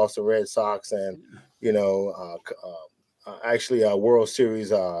played for the Boston Red Sox, and actually a World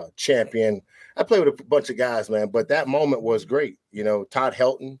Series champion. I played with a bunch of guys, man. But that moment was great. Todd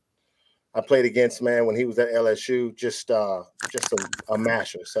Helton, I played against, man, when he was at LSU. Just a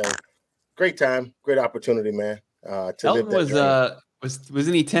masher. So great time, great opportunity, man. Helton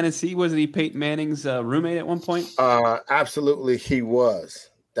wasn't he Tennessee? Wasn't he Peyton Manning's roommate at one point? Absolutely, he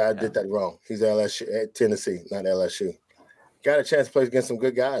was. I did that wrong. He's LSU at Tennessee, not LSU. Got a chance to play against some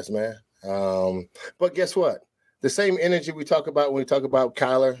good guys, man. But guess what? The same energy we talk about when we talk about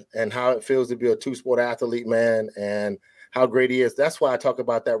Kyler and how it feels to be a two-sport athlete, man, and how great he is. That's why I talk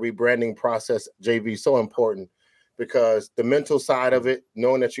about that rebranding process, JV, so important, because the mental side of it,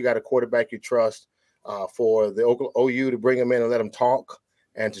 knowing that you got a quarterback you trust, for the OU to bring him in and let him talk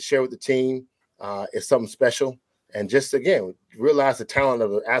and to share with the team is something special. And just, again, realize the talent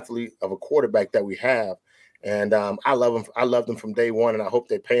of an athlete, of a quarterback that we have. And I love him. I loved him from day one, and I hope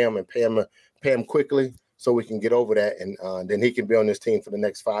they pay him quickly so we can get over that. And then he can be on this team for the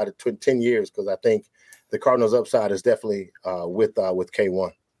next 5 to 10 years, because I think the Cardinals' upside is definitely with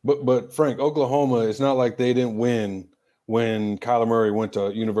K1. But Frank, Oklahoma, it's not like they didn't win when Kyler Murray went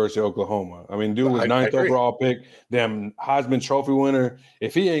to University of Oklahoma. I mean, dude was 9th overall pick, damn Heisman Trophy winner.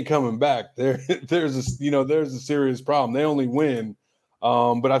 If he ain't coming back, there's a serious problem. They only win.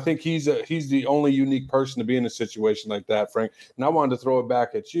 But I think he's the only unique person to be in a situation like that, Frank. And I wanted to throw it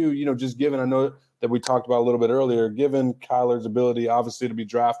back at you, just given, I know that we talked about a little bit earlier, given Kyler's ability, obviously, to be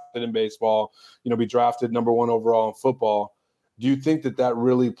drafted in baseball, be drafted number 1 overall in football. Do you think that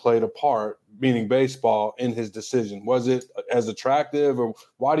really played a part, meaning baseball, in his decision? Was it as attractive, or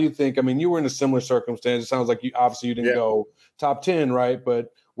why do you think? I mean, you were in a similar circumstance. It sounds like you didn't go top 10, right?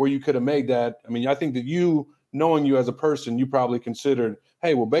 But where you could have made that. I mean, I think that you, knowing you as a person, you probably considered,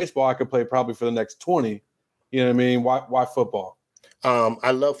 hey, well, baseball I could play probably for the next 20. You know what I mean? Why football? I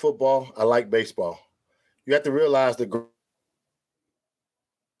love football. I like baseball. You have to realize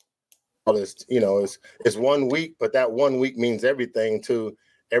it's 1 week, but that 1 week means everything to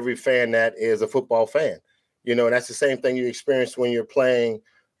every fan that is a football fan. And that's the same thing you experience when you're playing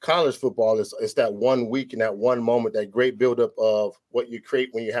college football. It's that 1 week and that one moment, that great buildup of what you create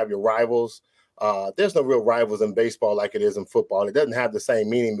when you have your rivals. There's no real rivals in baseball like it is in football. It doesn't have the same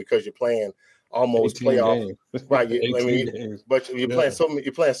meaning because you're playing almost playoff, right? But you're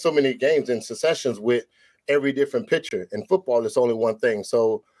playing so many games in successions with every different picture. In football, it's only one thing.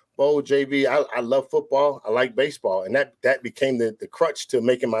 So, Bo, JV, I love football. I like baseball. And that became the crutch to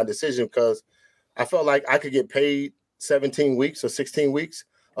making my decision because I felt like I could get paid 17 weeks or 16 weeks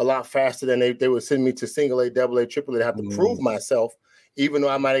a lot faster than they would send me to single A, double A, triple A to have to prove myself. Even though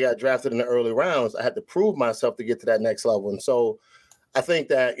I might have got drafted in the early rounds, I had to prove myself to get to that next level. And so I think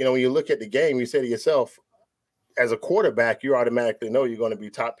that, when you look at the game, you say to yourself, as a quarterback, you automatically know you're going to be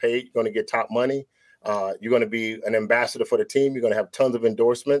top paid, you're going to get top money, you're going to be an ambassador for the team, you're going to have tons of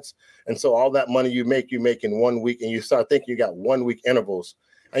endorsements. And so all that money you make in 1 week, and you start thinking you got 1 week intervals.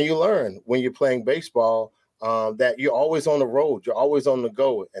 And you learn when you're playing baseball that you're always on the road, you're always on the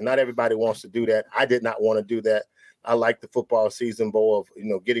go, and not everybody wants to do that. I did not want to do that. I like the football season, Bo, of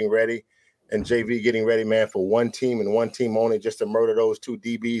getting ready, and JV getting ready, man, for one team and one team only, just to murder those two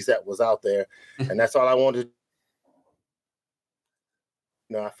DBs that was out there, and that's all I wanted.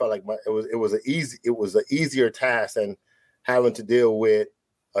 I felt like it was an easier task than having to deal with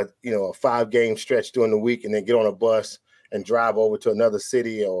a 5-game stretch during the week and then get on a bus and drive over to another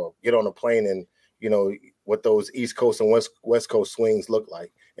city or get on a plane and what those East Coast and West Coast swings look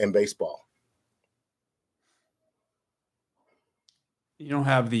like in baseball. You don't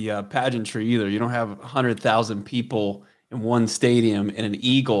have the pageantry either. You don't have 100,000 people in one stadium and an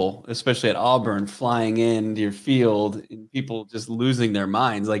eagle, especially at Auburn, flying into your field and people just losing their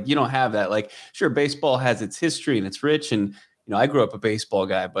minds. Like, you don't have that. Like, sure, baseball has its history and it's rich. And, I grew up a baseball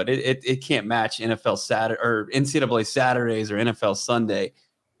guy, but it can't match NFL Saturday or NCAA Saturdays or NFL Sunday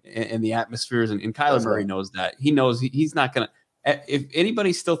and the atmospheres. And Kyler Murray knows that. He knows he's not going to, if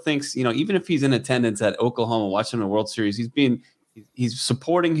anybody still thinks, even if he's in attendance at Oklahoma watching the World Series, he's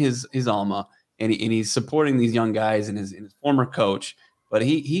supporting his alma. And he's supporting these young guys and his former coach, but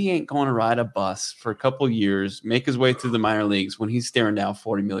he ain't going to ride a bus for a couple of years, make his way through the minor leagues when he's staring down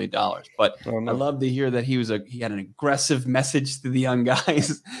 $40 million. But I love to hear that he had an aggressive message to the young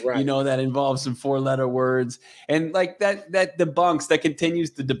guys, right. That involves some 4-letter words. And like that debunks, that continues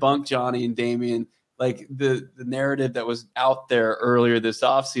to debunk Johnny and Damian, like the narrative that was out there earlier this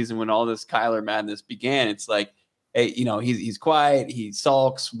offseason when all this Kyler madness began. It's like, hey, he's quiet, he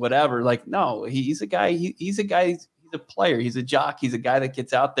sulks, whatever. Like, no, he's a guy. He's a player. He's a jock. He's a guy that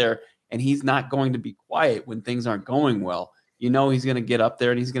gets out there, and he's not going to be quiet when things aren't going well. He's going to get up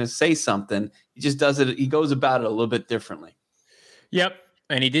there and he's going to say something. He just does it. He goes about it a little bit differently. Yep.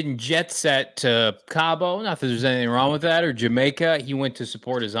 And he didn't jet set to Cabo. Not that there's anything wrong with that, or Jamaica. He went to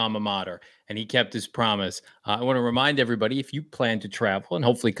support his alma mater, and he kept his promise. I want to remind everybody, if you plan to travel and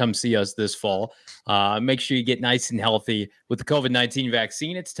hopefully come see us this fall, make sure you get nice and healthy with the COVID-19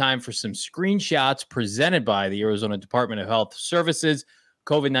 vaccine. It's time for some screenshots presented by the Arizona Department of Health Services.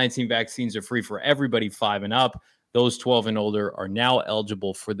 COVID-19 vaccines are free for everybody 5 and up. Those 12 and older are now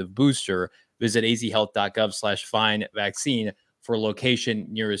eligible for the booster. Visit azhealth.gov/find-vaccine for a location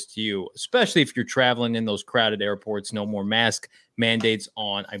nearest to you, especially if you're traveling in those crowded airports. No more mask mandates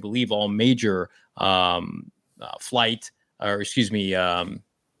on, I believe, all major what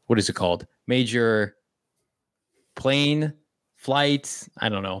is it called? Major plane flights, I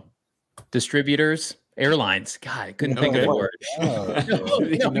don't know, distributors, airlines. God, I couldn't think of the word.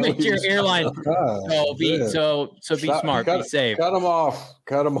 Major airline. So be smart, be safe. Cut them off.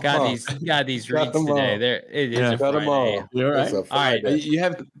 Got these reads today. It is a cut them off. You're right. All right. You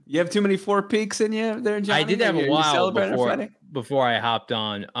have too many 4 peaks in you there, Johnny? I did have a while before I hopped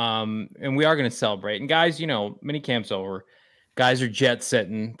on. And we are going to celebrate. And guys, mini camp's over. Guys are jet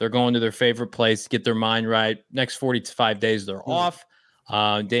setting. They're going to their favorite place to get their mind right. Next 45 days, they're off.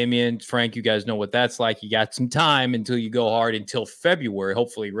 Damian, Frank, you guys know what that's like. You got some time until you go hard until February,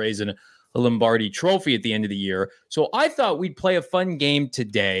 hopefully raising a Lombardi trophy at the end of the year. So I thought we'd play a fun game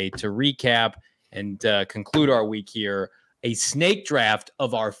today to recap and conclude our week here. A snake draft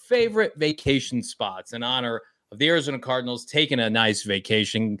of our favorite vacation spots in honor of the Arizona Cardinals taking a nice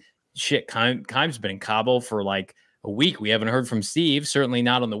vacation. Shit, Keim's been in Cabo for like a week. We haven't heard from Steve, certainly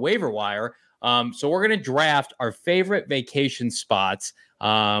not on the waiver wire. So we're going to draft our favorite vacation spots.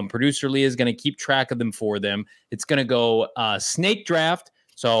 Producer Leah is going to keep track of them for them. It's going to go snake draft.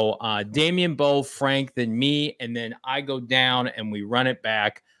 So Damian, Bo, Frank, then me, and then I go down and we run it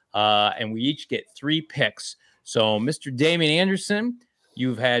back. And we each get 3 picks. So Mr. Damian Anderson,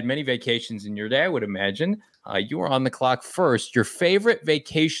 you've had many vacations in your day, I would imagine. You are on the clock first. Your favorite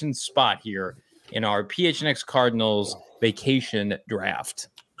vacation spot here in our PHNX Cardinals vacation draft.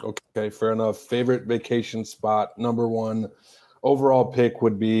 Okay, fair enough. Favorite vacation spot, number 1 overall pick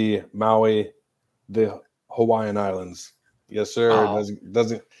would be Maui, the Hawaiian Islands. Yes, sir. Oh.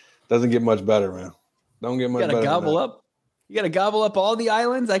 Doesn't get much better, man. Don't get much better. You gotta gobble up. You got to gobble up all the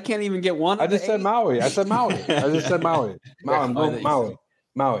islands. I can't even get one. I just said Maui. I just said Maui. I'm going Maui.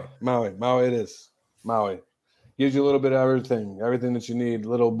 Maui. It is Maui. Gives you a little bit of everything that you need. A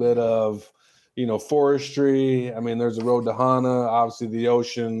little bit of, forestry. I mean, there's a road to Hana. Obviously, the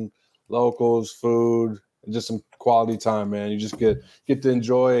ocean, locals, food, and just some quality time, man. You just get to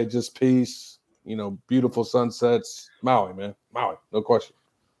enjoy it. Just peace. Beautiful sunsets. Maui, man. Maui, no question.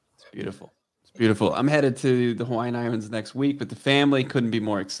 It's beautiful. Beautiful. I'm headed to the Hawaiian Islands next week with the family. Couldn't be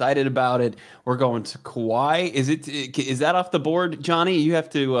more excited about it. We're going to Kauai. Is that off the board, Johnny? You have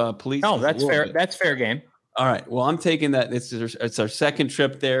to police. No, that's fair. That's fair game. All right. Well, I'm taking that. It's our second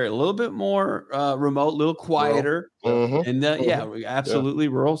trip there. A little bit more remote, a little quieter, and absolutely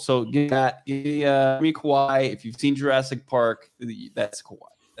rural. So give me Kauai. If you've seen Jurassic Park, that's Kauai.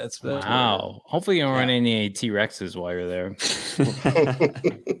 That's wow. Hopefully, you don't run any T-Rexes while you're there.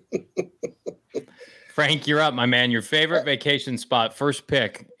 Frank, you're up, my man. Your favorite vacation spot, first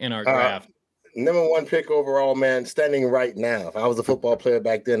pick in our draft. Number one pick overall, man, standing right now. If I was a football player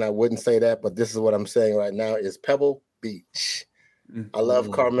back then, I wouldn't say that, but this is what I'm saying right now is Pebble Beach. I love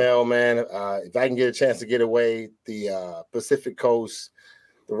Carmel, man. If I can get a chance to get away, the Pacific Coast,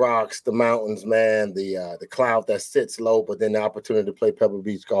 the rocks, the mountains, man, the cloud that sits low, but then the opportunity to play Pebble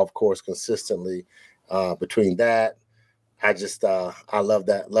Beach golf course consistently. Between that, I love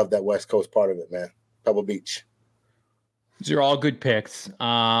that West Coast part of it, man. Pebble Beach. These are all good picks.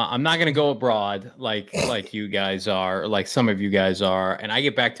 I'm not going to go abroad like you guys are, or like some of you guys are, and I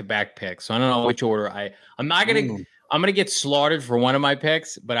get back-to-back picks. So I don't know which order I'm not going to. I'm going to get slaughtered for one of my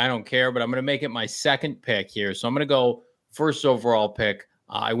picks, but I don't care. But I'm going to make it my second pick here. So I'm going to go first overall pick.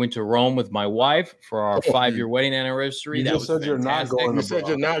 I went to Rome with my wife for our 5-year wedding anniversary. You just said you're not going abroad. You said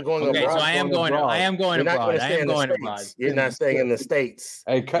you're not going abroad. Okay, so I am going abroad. I am going abroad. You're not staying in the States.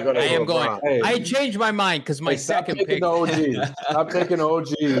 I am going. I changed my mind because my second pick. Stop taking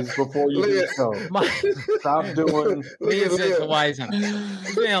OGs before you do so. Stop doing.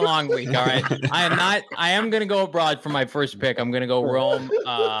 It's been a long week. All right. I am going to go abroad for my first pick. I'm going to go Rome,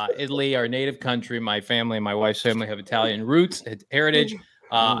 Italy, our native country. My family and my wife's family have Italian roots, heritage.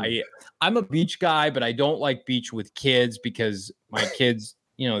 I'm a beach guy, but I don't like beach with kids because my kids,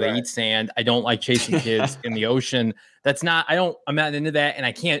 they eat sand. I don't like chasing kids in the ocean. I'm not into that. And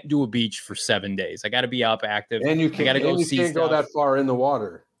I can't do a beach for 7 days. I got to be up active. And you can't go that far in the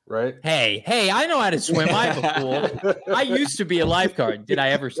water, right? Hey, I know how to swim. I have a pool. I used to be a lifeguard. Did I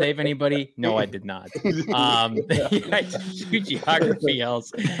ever save anybody? No, I did not. I do geography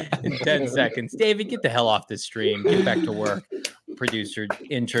else in 10 seconds. David, get the hell off this stream. Get back to work. Producer,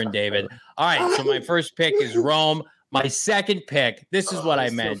 intern David. All right, so my first pick is Rome. My second pick, this is what I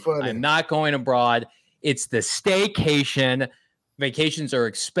meant. So I'm not going abroad. It's the staycation. Vacations are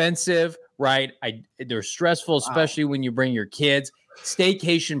expensive, right? They're stressful, especially when you bring your kids.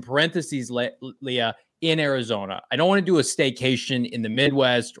 Staycation, parentheses, Leah, in Arizona. I don't want to do a staycation in the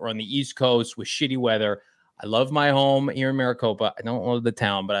Midwest or on the East Coast with shitty weather. I love my home here in Maricopa. I don't love the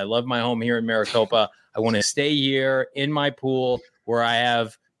town, but I love my home here in Maricopa. I want to stay here in my pool where I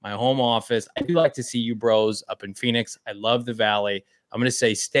have my home office. I do like to see you bros up in Phoenix. I love the Valley. I'm going to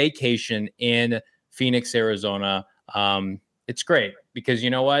say staycation in Phoenix, Arizona. It's great because you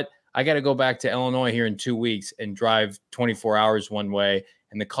know what? I got to go back to Illinois here in 2 weeks and drive 24 hours one way.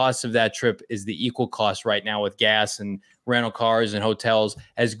 And the cost of that trip is the equal cost right now with gas and rental cars and hotels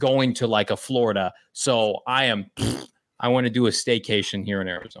as going to like a Florida. So I want to do a staycation here in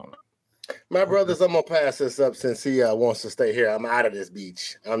Arizona. My brothers, I'm going to pass this up since he wants to stay here. I'm out of this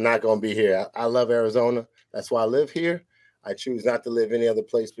beach. I'm not going to be here. I love Arizona. That's why I live here. I choose not to live any other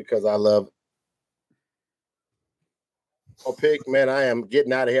place because I love pick. Man, I am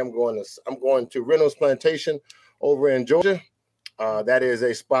getting out of here. I'm going to Reynolds Plantation over in Georgia. That is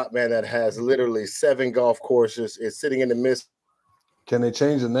a spot, man, that has literally 7 golf courses. It's sitting in the midst. Can they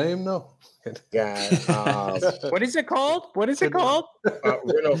change the name? No. Yeah. What is it called? Reynolds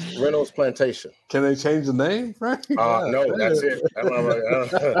Plantation. Can they change the name? Right? No, that's it.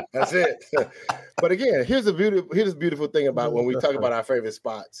 That's it. But again, here's the beautiful thing about when we talk about our favorite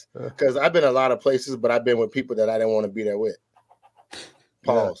spots. Because I've been a lot of places, but I've been with people that I didn't want to be there with.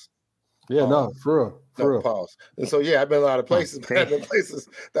 Pause. Yeah, no, for real. Pause. And so, I've been a lot of places, but I've been places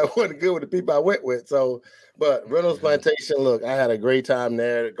that wasn't good with the people I went with. So, but Reynolds Plantation, look, I had a great time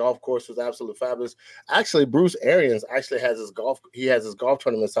there. The golf course was absolutely fabulous. Actually, Bruce Arians actually has his golf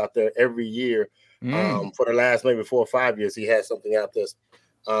tournaments out there every year. For the last maybe 4 or 5 years, he has something out there.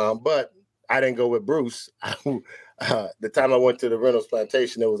 But I didn't go with Bruce. The time I went to the Reynolds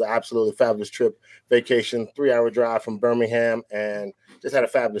Plantation, it was an absolutely fabulous trip, vacation, 3-hour drive from Birmingham, and just had a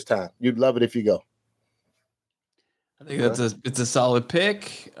fabulous time. You'd love it if you go. I think it's a solid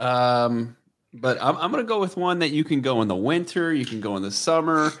pick. But I'm going to go with one that you can go in the winter, you can go in the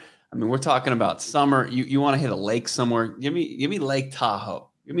summer. I mean, we're talking about summer. You want to hit a lake somewhere? Give me Lake Tahoe.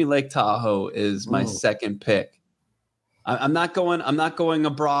 Give me Lake Tahoe is my second pick. I'm not going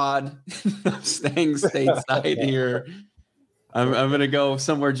abroad. I'm staying stateside here. I'm going to go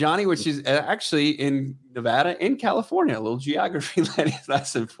somewhere, Johnny, which is actually in Nevada, in California. A little geography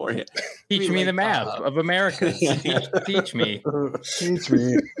lesson for you. Teach me the map of America. Teach me. Teach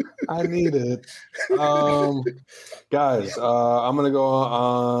me. I need it. Guys, I'm going to go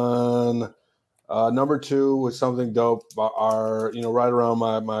on number 2 with something dope. Right around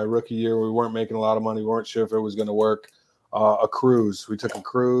my rookie year, we weren't making a lot of money. We weren't sure if it was going to work. A cruise. We took a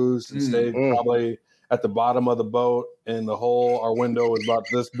cruise and stayed probably at the bottom of the boat, and our window was about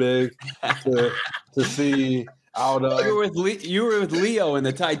this big to see out of. You were with Leo in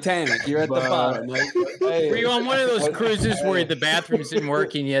the Titanic. You're at the bottom. Were you on one of those cruises where the bathrooms didn't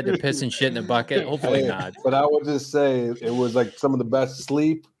work and you had to piss and shit in a bucket? Hopefully not. But I would just say it was like some of the best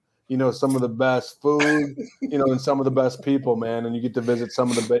sleep, some of the best food, and some of the best people, man. And you get to visit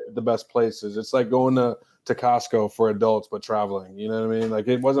some of the best places. It's like going to Costco for adults, but traveling. You know what I mean? Like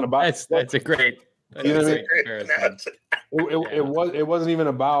it wasn't about. That's a great. You know what I mean? It wasn't even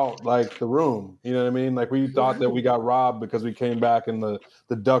about like the room. You know what I mean? Like we thought that we got robbed because we came back and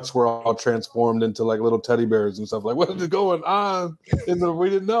the ducks were all transformed into like little teddy bears and stuff. Like what is going on? We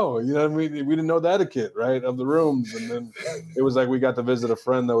didn't know. You know what I mean? We didn't know the etiquette, right, of the rooms. And then it was like we got to visit a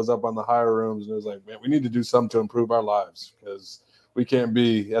friend that was up on the higher rooms, and it was like, man, we need to do something to improve our lives because we can't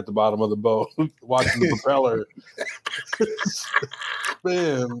be at the bottom of the boat watching the propeller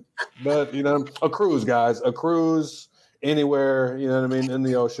spin. But, a cruise, guys. A cruise anywhere, you know what I mean, in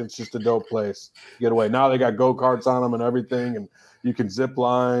the ocean. It's just a dope place to get away. Now they got go-karts on them and everything, and you can zip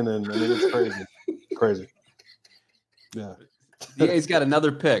line, and I mean, it's crazy. Crazy. Yeah. DA's got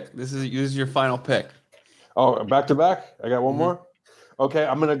another pick. This is your final pick. Oh, back-to-back? I got one more? Okay,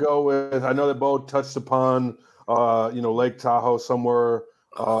 I'm going to go with, I know that Bo touched upon Lake Tahoe somewhere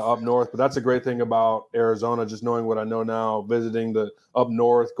up north, but that's a great thing about Arizona. Just knowing what I know now, visiting the up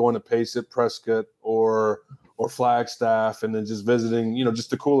north, going to Pace it, Prescott, or Flagstaff, and then just visiting, just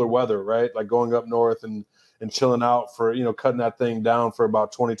the cooler weather, right? Like going up north and chilling out for, cutting that thing down for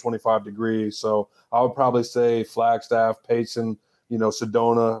about 20, 25 degrees. So I would probably say Flagstaff, Payson,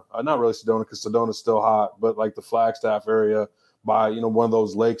 Sedona, not really Sedona because Sedona's still hot, but like the Flagstaff area. Buy one of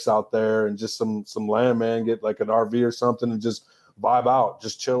those lakes out there and just some land, man. Get like an RV or something and just vibe out,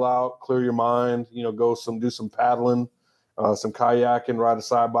 just chill out, clear your mind. Do some paddling, some kayaking, ride a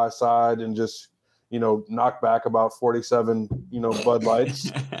side by side, and just knock back about 47 Bud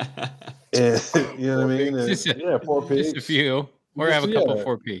Lights. And, you know what I mean? 4 Peaks, just a few. Or have a couple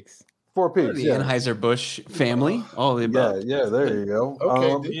 4 Peaks. 4 Peaks, the Anheuser-Busch family, all the above. Yeah, there you go.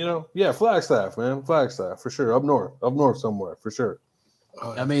 Okay, Flagstaff, man, Flagstaff for sure. Up north somewhere for sure.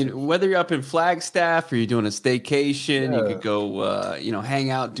 I mean, whether you're up in Flagstaff or you're doing a staycation, you could go,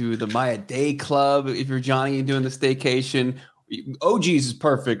 hang out, do the Maya Day Club if you're Johnny and doing the staycation. OG's is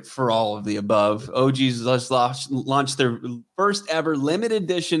perfect for all of the above. OG's just launched their first ever limited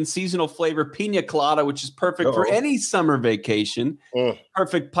edition seasonal flavor pina colada, which is perfect for any summer vacation.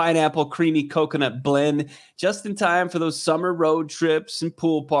 Perfect pineapple, creamy coconut blend, just in time for those summer road trips and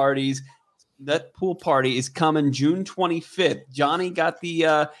pool parties. That pool party is coming June 25th. Johnny got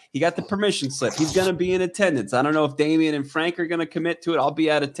the permission slip. He's going to be in attendance. I don't know if Damian and Frank are going to commit to it. I'll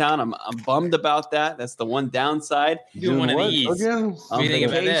be out of town. I'm bummed about that. That's the one downside. Doing one of these. Again? What do you think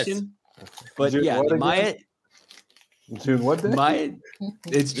about this? But June what day?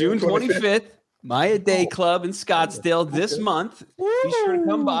 It's June 25th. Maya Day Club in Scottsdale this month. Be sure to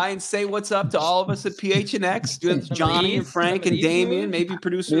come by and say what's up to all of us at PHNX with Johnny and Frank and Damian, maybe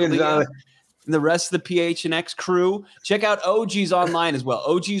producer Leah. And the rest of the PHNX crew. Check out OG's online as well.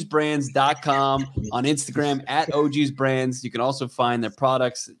 ogsbrands.com, on Instagram at ogsbrands. You can also find their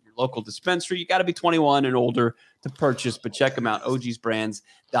products at your local dispensary. You got to be 21 and older to purchase, but check them out,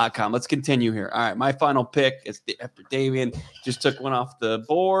 ogsbrands.com. Let's continue here. All right, my final pick is after Damian just took one off the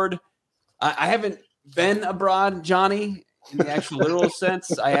board. I haven't been abroad, Johnny, in the actual literal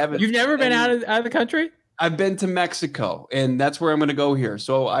sense. I haven't. You've never been out of the country? I've been to Mexico, and that's where I'm going to go here.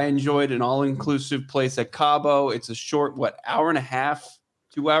 So I enjoyed an all-inclusive place at Cabo. It's a short, hour and a half,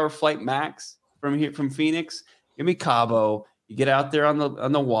 2-hour flight max from Phoenix. Give me Cabo. You get out there on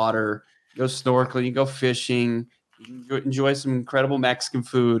the water, you go snorkeling, you go fishing, you can enjoy some incredible Mexican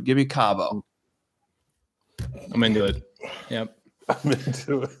food. Give me Cabo. I'm into it. Yep. I'm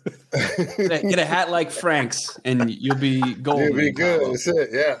into it. Get a hat like Frank's, and you'll be golden. You'll be good. That's it.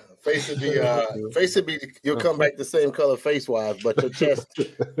 Yeah. You'll come back the same color face wise, but your chest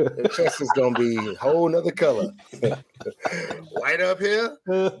is gonna be a whole nother color. White up here,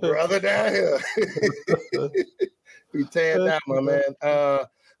 brother down here. Be tanned out, my man.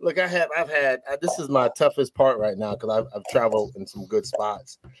 Look, I've had this is my toughest part right now because I've traveled in some good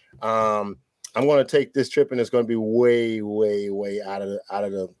spots. I'm going to take this trip, and it's going to be way, way, way out of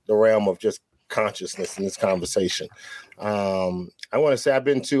the realm of just consciousness in this conversation. I want to say I've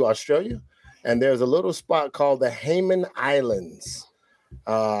been to Australia, and there's a little spot called the Hayman Islands.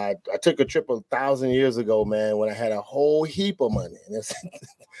 I took a trip 1,000 years ago, man, when I had a whole heap of money. And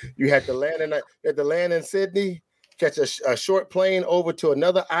you had to land in Sydney, catch a short plane over to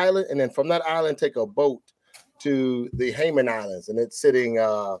another island, and then from that island take a boat to the Hayman Islands, and it's sitting.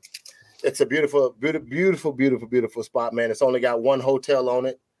 It's a beautiful, beautiful, beautiful, beautiful spot, man. It's only got one hotel on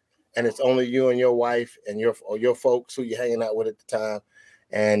it, and it's only you and your wife and your folks who you're hanging out with at the time.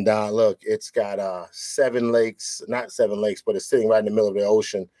 And look, it's got not 7 lakes, but it's sitting right in the middle of the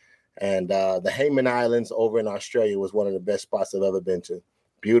ocean. And the Hayman Islands over in Australia was one of the best spots I've ever been to.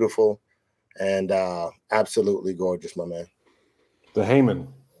 Beautiful and absolutely gorgeous, my man. The Hayman.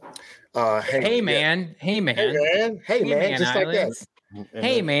 Hey man, just like that.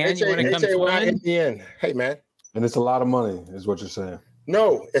 Hey man, you want to come swimming? Hey man. And it's a lot of money, is what you're saying.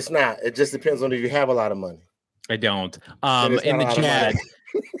 No, it's not. It just depends on if you have a lot of money. I don't. In the chat,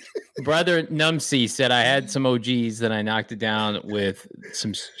 brother Numsy said I had some OGs, then I knocked it down with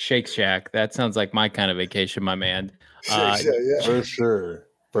some Shake Shack. That sounds like my kind of vacation, my man. Yeah. For sure.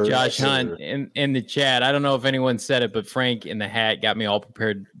 Josh Hunt in the chat. I don't know if anyone said it, but Frank in the hat got me all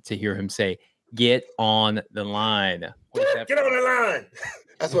prepared to hear him say, "Get on the line." Get on the line.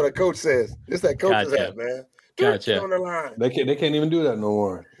 That's what a coach says. It's that coach's hat, man. Gotcha. Get on the line. They can't even do that no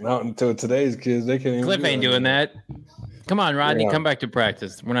more. Not until today's kids. They can't even. Cliff ain't doing that. Come on, Rodney, come back to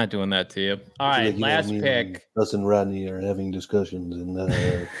practice. We're not doing that to you. All right, last pick. Us and Rodney are having discussions, and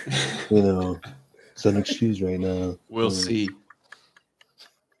it's an excuse right now. We'll see.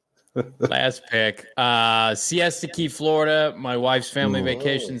 Last pick. Siesta Key, Florida. My wife's family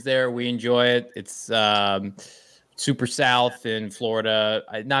vacations there. We enjoy it. It's super south in Florida.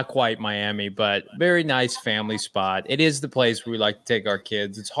 Not quite Miami, but very nice family spot. It is the place where we like to take our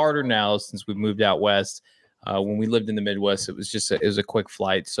kids. It's harder now since we moved out west. When we lived in the Midwest, it was a quick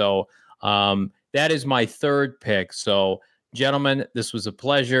flight. So that is my third pick. So, gentlemen, this was a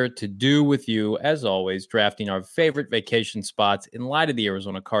pleasure to do with you, as always, drafting our favorite vacation spots in light of the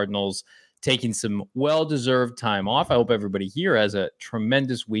Arizona Cardinals taking some well-deserved time off. I hope everybody here has a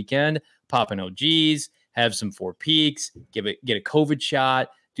tremendous weekend. Popping OGs, have some Four Peaks, get a COVID shot,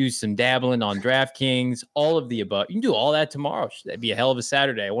 do some dabbling on DraftKings, all of the above. You can do all that tomorrow. That'd be a hell of a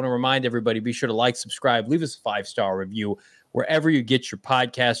Saturday. I want to remind everybody, be sure to like, subscribe, leave us a 5-star review wherever you get your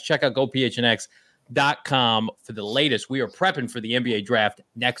podcast. Check out GoPHNX.com for the latest. We are prepping for the NBA draft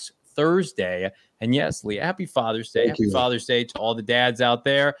next Thursday. And yes, Leah, happy Father's Day. Happy Father's Day to all the dads out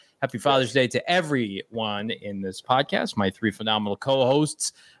there. Happy Father's Day to everyone in this podcast, my 3 phenomenal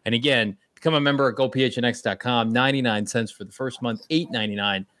co-hosts. And again, become a member at GoPHNX.com. 99 cents for the first month,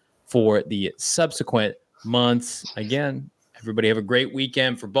 $8.99 for the subsequent months. Again, everybody have a great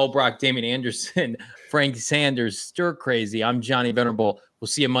weekend. For Bo Brock, Damian Anderson, Frank Sanders, Stir Crazy, I'm Johnny Venerable. We'll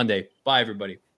see you Monday. Bye, everybody.